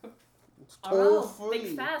 It's I toll don't know. free.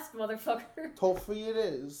 Think fast, motherfucker. Toll free it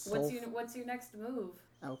is. What's your next move?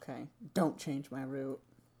 Okay. Don't change my route.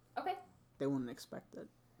 Okay. They wouldn't expect it.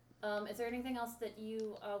 Is there anything else that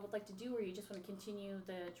you would like to do, or you just want to continue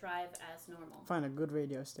the drive as normal? Find a good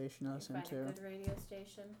radio station to listen Find to. a good radio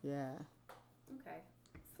station. Yeah. Okay.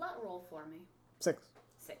 Flat roll for me. 6.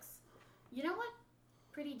 6. You know what?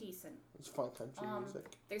 Pretty decent. It's fun country music.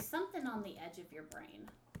 There's something on the edge of your brain.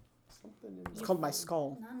 Something in It's called my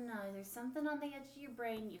skull. No. There's something on the edge of your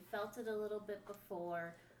brain. You felt it a little bit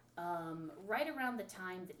before. Right around the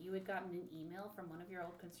time that you had gotten an email from one of your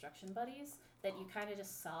old construction buddies that you kind of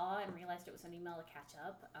just saw and realized it was an email to catch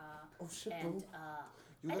up. Oh shit, And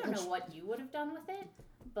bro. I don't know what you would have done with it,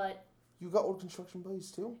 but You got old construction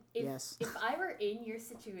buddies too? Yes. If I were in your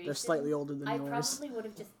situation, They're slightly older than I yours. probably would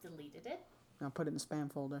have just deleted it. I'll put it in the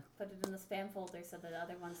spam folder. Put it in the spam folder so that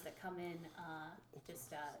other ones that come in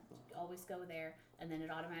just always go there, and then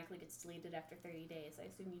it automatically gets deleted after 30 days. I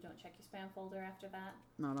assume you don't check your spam folder after that?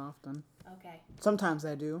 Not often. Okay. Sometimes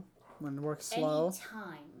I do when the work's slow. Any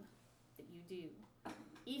time that you do,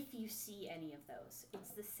 if you see any of those,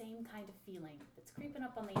 it's the same kind of feeling that's creeping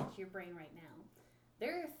up on the edge of your brain right now.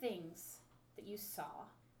 There are things that you saw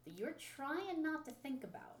that you're trying not to think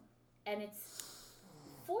about, and it's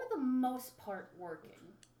for the most part working,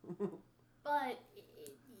 but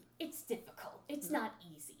it's difficult. It's not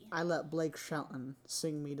easy. I let Blake Shelton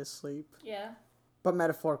sing me to sleep. Yeah, But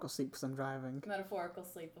metaphorical sleep because I'm driving. metaphorical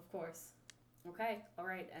sleep, of course. Okay, all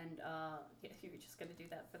right, and you're just gonna do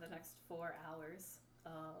that for the next 4 hours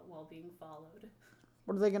while being followed.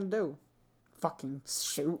 What are they gonna do? Fucking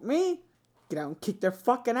shoot me? Get out and kick their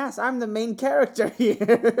fucking ass. I'm the main character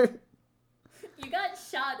here. You got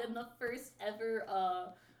shot in the first ever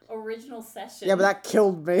original session. Yeah, but that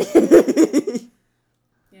killed me.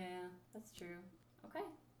 Yeah, that's true. Okay,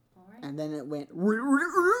 all right. And then it went...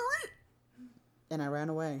 And I ran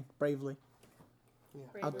away, bravely.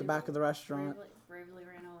 Out the back of the restaurant. Bravely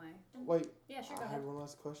ran away. Wait, Yeah, sure, go I ahead. had one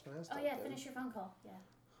last question I asked. Oh yeah, Duncan. finish your phone call. Yeah.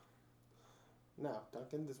 Now,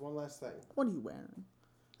 Duncan, there's one last thing. What are you wearing?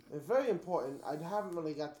 It's very important. I haven't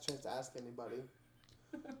really got the chance to ask anybody.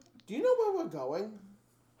 Do you know where we're going?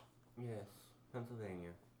 Yes, Pennsylvania.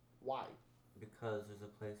 Why? Because there's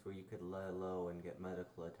a place where you could lie low and get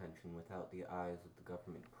medical attention without the eyes of the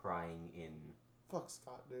government prying in. Fuck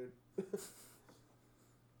Scott, dude.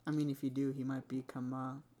 I mean, if you do, he might become,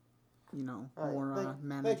 Alright, more thank you.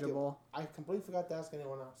 manageable. I completely forgot to ask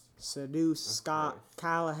anyone else. Seduce Of Scott course.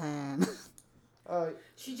 Callahan. Alright,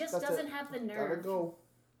 She just That's doesn't it. have the gotta nerve. go.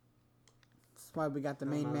 That's why we got the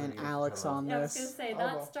No, main no, man, no, Alex, no. on Yeah, I was gonna this. say Oh,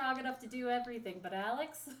 not well. strong enough to do everything, but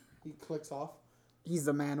Alex, He clicks off. He's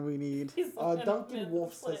the man we need. he's the man Duncan with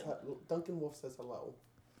Wolf the says plan. Duncan Wolf says hello.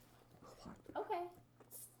 Okay.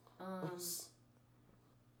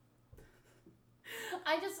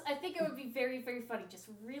 I think it would be very, very funny, just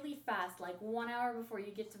really fast, like 1 hour before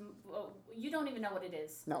you get to, you don't even know what it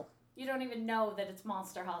is. No. You don't even know that it's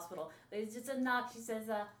Monster Hospital. There's just a knock. She says,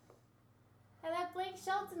 "Hey, that Blake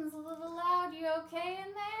Shelton's a little loud. You okay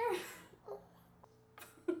in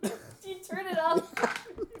there?" You turn it off.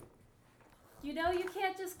 You know you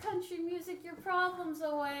can't just country music your problems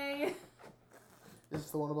away. This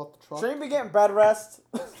is the one about the truck. Shouldn't you be getting bed rest?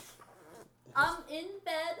 I'm in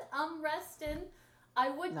bed. I'm resting. I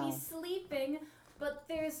would No. be sleeping, but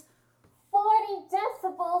there's 40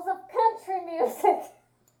 decibels of country music.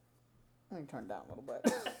 Let me turn it down a little bit.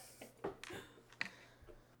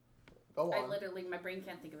 Go I on. literally, my brain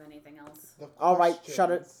can't think of anything else. The All right, shut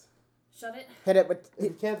it. questions. Shut it. Hit it with... If you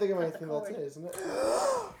can't think of Cut the anything, that's cord. it, isn't it?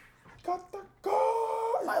 Got the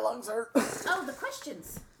cord! My lungs hurt. Oh, the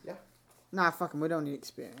questions. Nah, fuck him. We don't need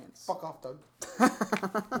experience. Fuck off, Doug. I'm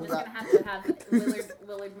just gonna have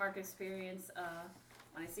Willard Mark experience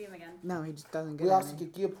when I see him again. No, he just doesn't get We also any.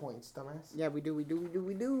 get gear points, dumbass. Yeah, we do.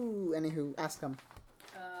 Anywho, ask him.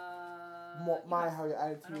 My, yes. how your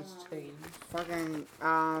I attitudes don't change. Fucking, Did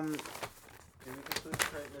we conclude the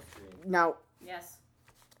current mystery? no. Yes.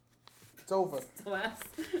 It's over. So ask.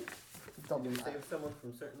 Dumb Do we ass. save someone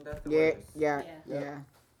from certain death or Yeah, worse? yeah, Yeah. yeah.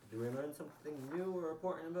 Do we learn something new or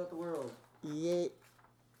important about the world? Yeah.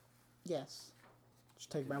 Yes.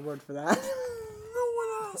 Just take my word for that. No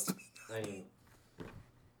one asked me. I mean,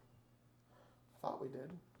 Thought we did.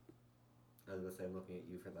 I was gonna say I'm looking at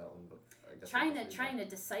you for that one, but I guess Trying I'll just to leave that.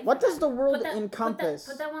 decipher. What does that. the world Put that- encompass?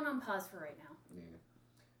 Put that one on pause for right now. Yeah.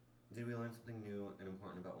 Did we learn something new and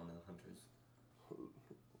important about one of the hunters?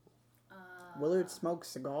 Willard smokes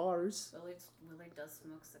cigars. Willard does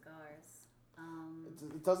smoke cigars.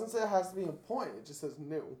 It doesn't say it has to be a point. It just says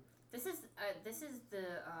new. This is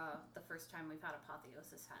the first time we've had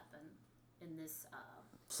apotheosis happen in this.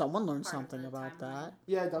 Someone learned Part of something the about timeline. that.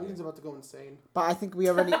 Yeah, Duncan's about to go insane. But I think we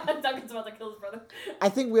already. Duncan's about to kill his brother. I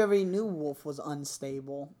think we already knew Wolf was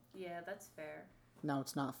unstable. Yeah, that's fair. No,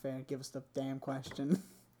 it's not fair. Give us the damn question.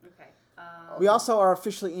 Okay. We also are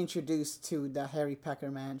officially introduced to the Harry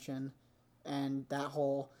Pecker mansion, and that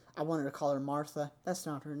whole. I wanted to call her Martha. That's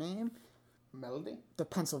not her name. Melody? The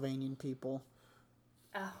Pennsylvanian people.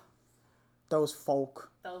 Oh, Those folk.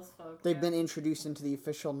 those folks. They've been introduced into the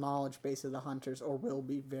official knowledge base of the hunters, or will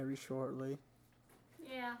be very shortly.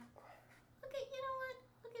 Yeah. Okay, you know what?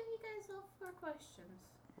 I'll give you guys all 4 questions.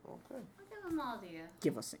 Okay. I'll give them all to you.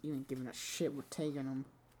 You ain't giving us shit. We're taking them.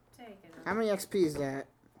 Take it. How many XP is that?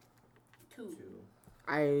 2. 2.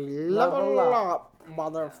 I level up,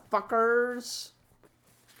 motherfuckers.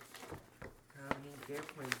 How many gear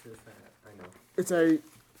points is that? I know. It's a.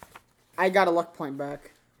 I got a luck point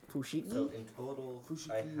back. Fushigi? So in total,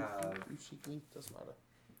 I have Fushigi, doesn't matter.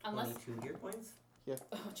 Unless. 22 gear points. Oh,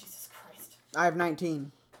 Jesus Christ. I have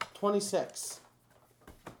 19. 26.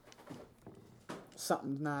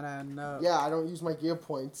 Something's not adding up. Yeah, I don't use my gear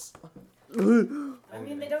points. I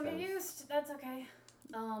mean, they don't get used. That's okay.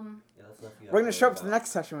 Yeah, that's enough you We're gonna show up to the next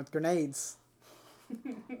session with grenades.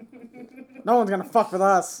 No one's gonna fuck with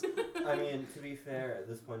us. I mean, to be fair, at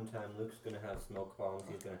this point in time, Luke's gonna have smoke bombs.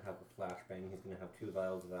 He's gonna have a flashbang. He's gonna have 2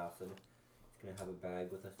 vials of acid. He's gonna have a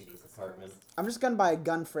bag with us in his apartment. I'm just gonna buy a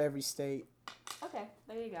gun for every state. Okay,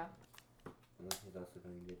 there you go. And then he's also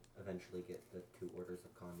gonna eventually get the 2 orders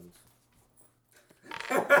of condoms.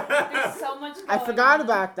 There's so much going I forgot on.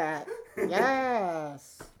 about that.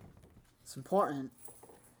 Yes. It's important.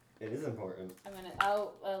 It is important. I'm gonna.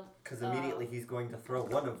 Because immediately he's going to throw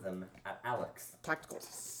one of them at Alex. Tactical.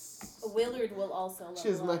 Willard will also level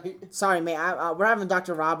Cheers, up. mate. Sorry, mate. We're having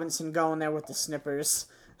Dr. Robinson going there with the snippers.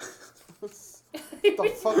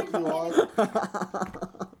 The fuck you are?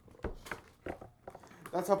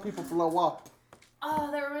 That's how people blow up.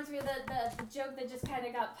 Oh, that reminds me of the joke that just kind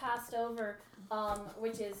of got passed over,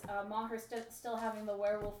 which is Maher still having the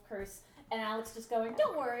werewolf curse, and Alex just going,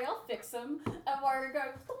 "Don't worry, I'll fix him." And Maher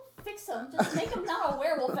going, "Don't fix him, just make him not a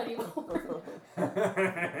werewolf anymore."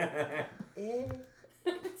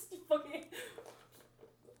 It's fucking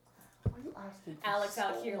Why are you asking for Alex so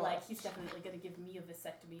out here much? like he's definitely gonna give me a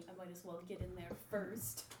vasectomy. I might as well get in there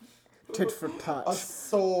first. Tit for A touch.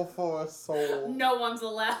 soul for a soul. No one's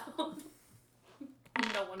allowed.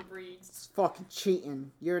 No one breathes. It's fucking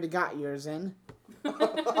cheating. You already got yours in.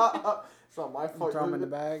 It's not my You fault. throw them in the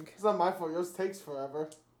bag. It's not my fault. Yours takes forever.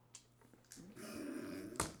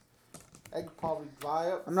 Egg probably dry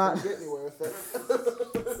up. I'm not- Don't get anywhere with it.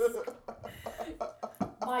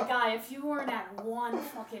 My guy, if you weren't at 1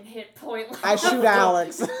 fucking hit point, I shoot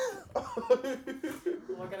Alex.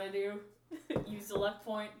 What can I do? Use the luck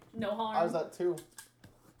point. No harm. I was at 2.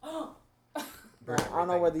 Burn I don't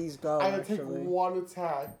know where these go, I had to take actually. 1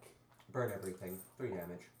 attack. Burn everything. 3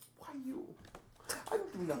 damage. Why you? I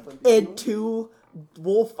didn't do nothing. Id 2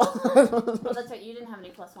 wolf. Oh, that's right. You didn't have any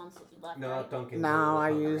plus ones left, No, right? Duncan. No,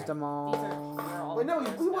 I was used not them These are all. all. Wait, no, he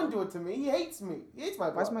yours wouldn't now. do it to me. He hates me. He hates my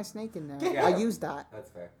blood. Why's my snake in there? Yeah. I used that. That's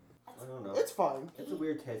fair. I don't know. It's fine. It's a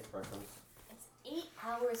weird taste preference. It's 8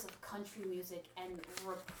 hours of country music and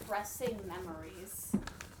repressing memories.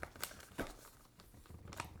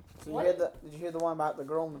 Did you hear the one about the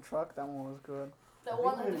girl in the truck? That one was good. The I think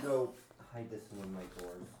one I'm gonna go hide this in one of my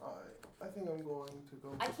drawers. Alright, I think I'm going to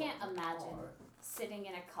go. I pick can't up the imagine car. sitting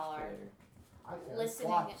in a car I can. listening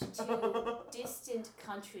Watch. to distant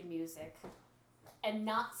country music and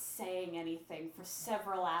not saying anything for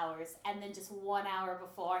several hours, and then just 1 hour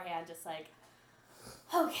beforehand, just like,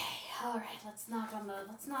 okay, all right, let's knock on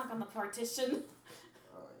the partition.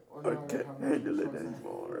 Alright, I can't handle it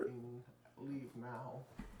anymore. Leave now,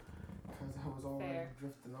 because I was already Fair.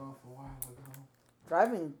 drifting off a while ago.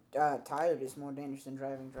 Driving tired is more dangerous than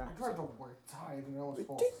driving drunk. I tried to work tired and I was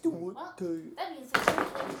Well, false. that means that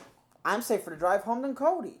technically, I'm safer to drive home than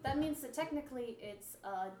Cody. it's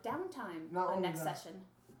downtime Not on only next that. session.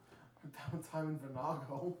 Downtime in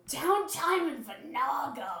Venago. Downtime in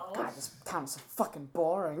Venago. God, this town is so fucking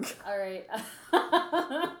boring. All right.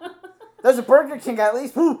 There's a Burger King at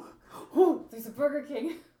least. There's a Burger King.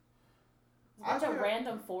 There's a bunch of Actually,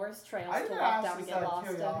 random forest trails I to didn't walk ask down and this get out of lost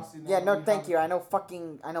in. curiosity. now Yeah, that no, we thank have- you.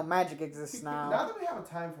 I know magic exists Now now. that we have a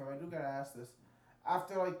time frame, I do gotta ask this.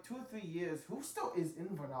 After like 2 or 3 years, who still is in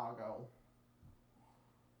Venago?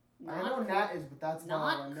 I know Nat is, but that's not all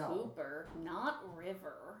I Not know. Cooper, not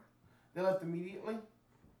River. They left immediately?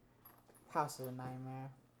 House is a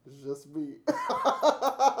nightmare. It's just me.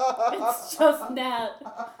 It's just Nat.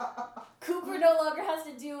 Cooper no longer has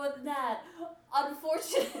to deal with Nat.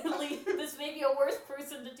 Unfortunately, this may be a worse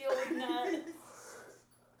person to deal with Nat.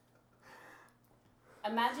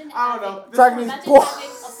 Imagine I don't having, know. Dragon is imagine bull- having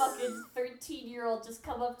a fucking 13-year-old just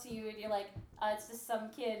come up to you and you're like, it's just some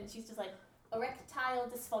kid, and she's just like, erectile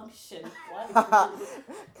dysfunction. What?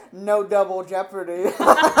 No double jeopardy.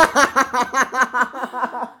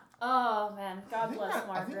 Oh man, I God think bless that, I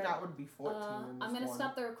Margaret. think that would be 14 in this I'm gonna one.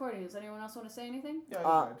 stop the recording. Does anyone else want to say anything? Yeah,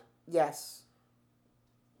 Uh, you could. Yes.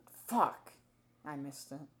 Fuck. I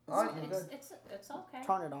missed it. Alright, It's, good. it's okay.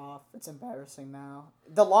 Turn it off. It's embarrassing now.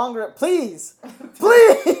 The longer, please,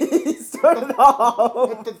 please turn it off.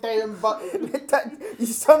 Hit the damn button. You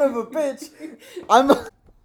son of a bitch. I'm.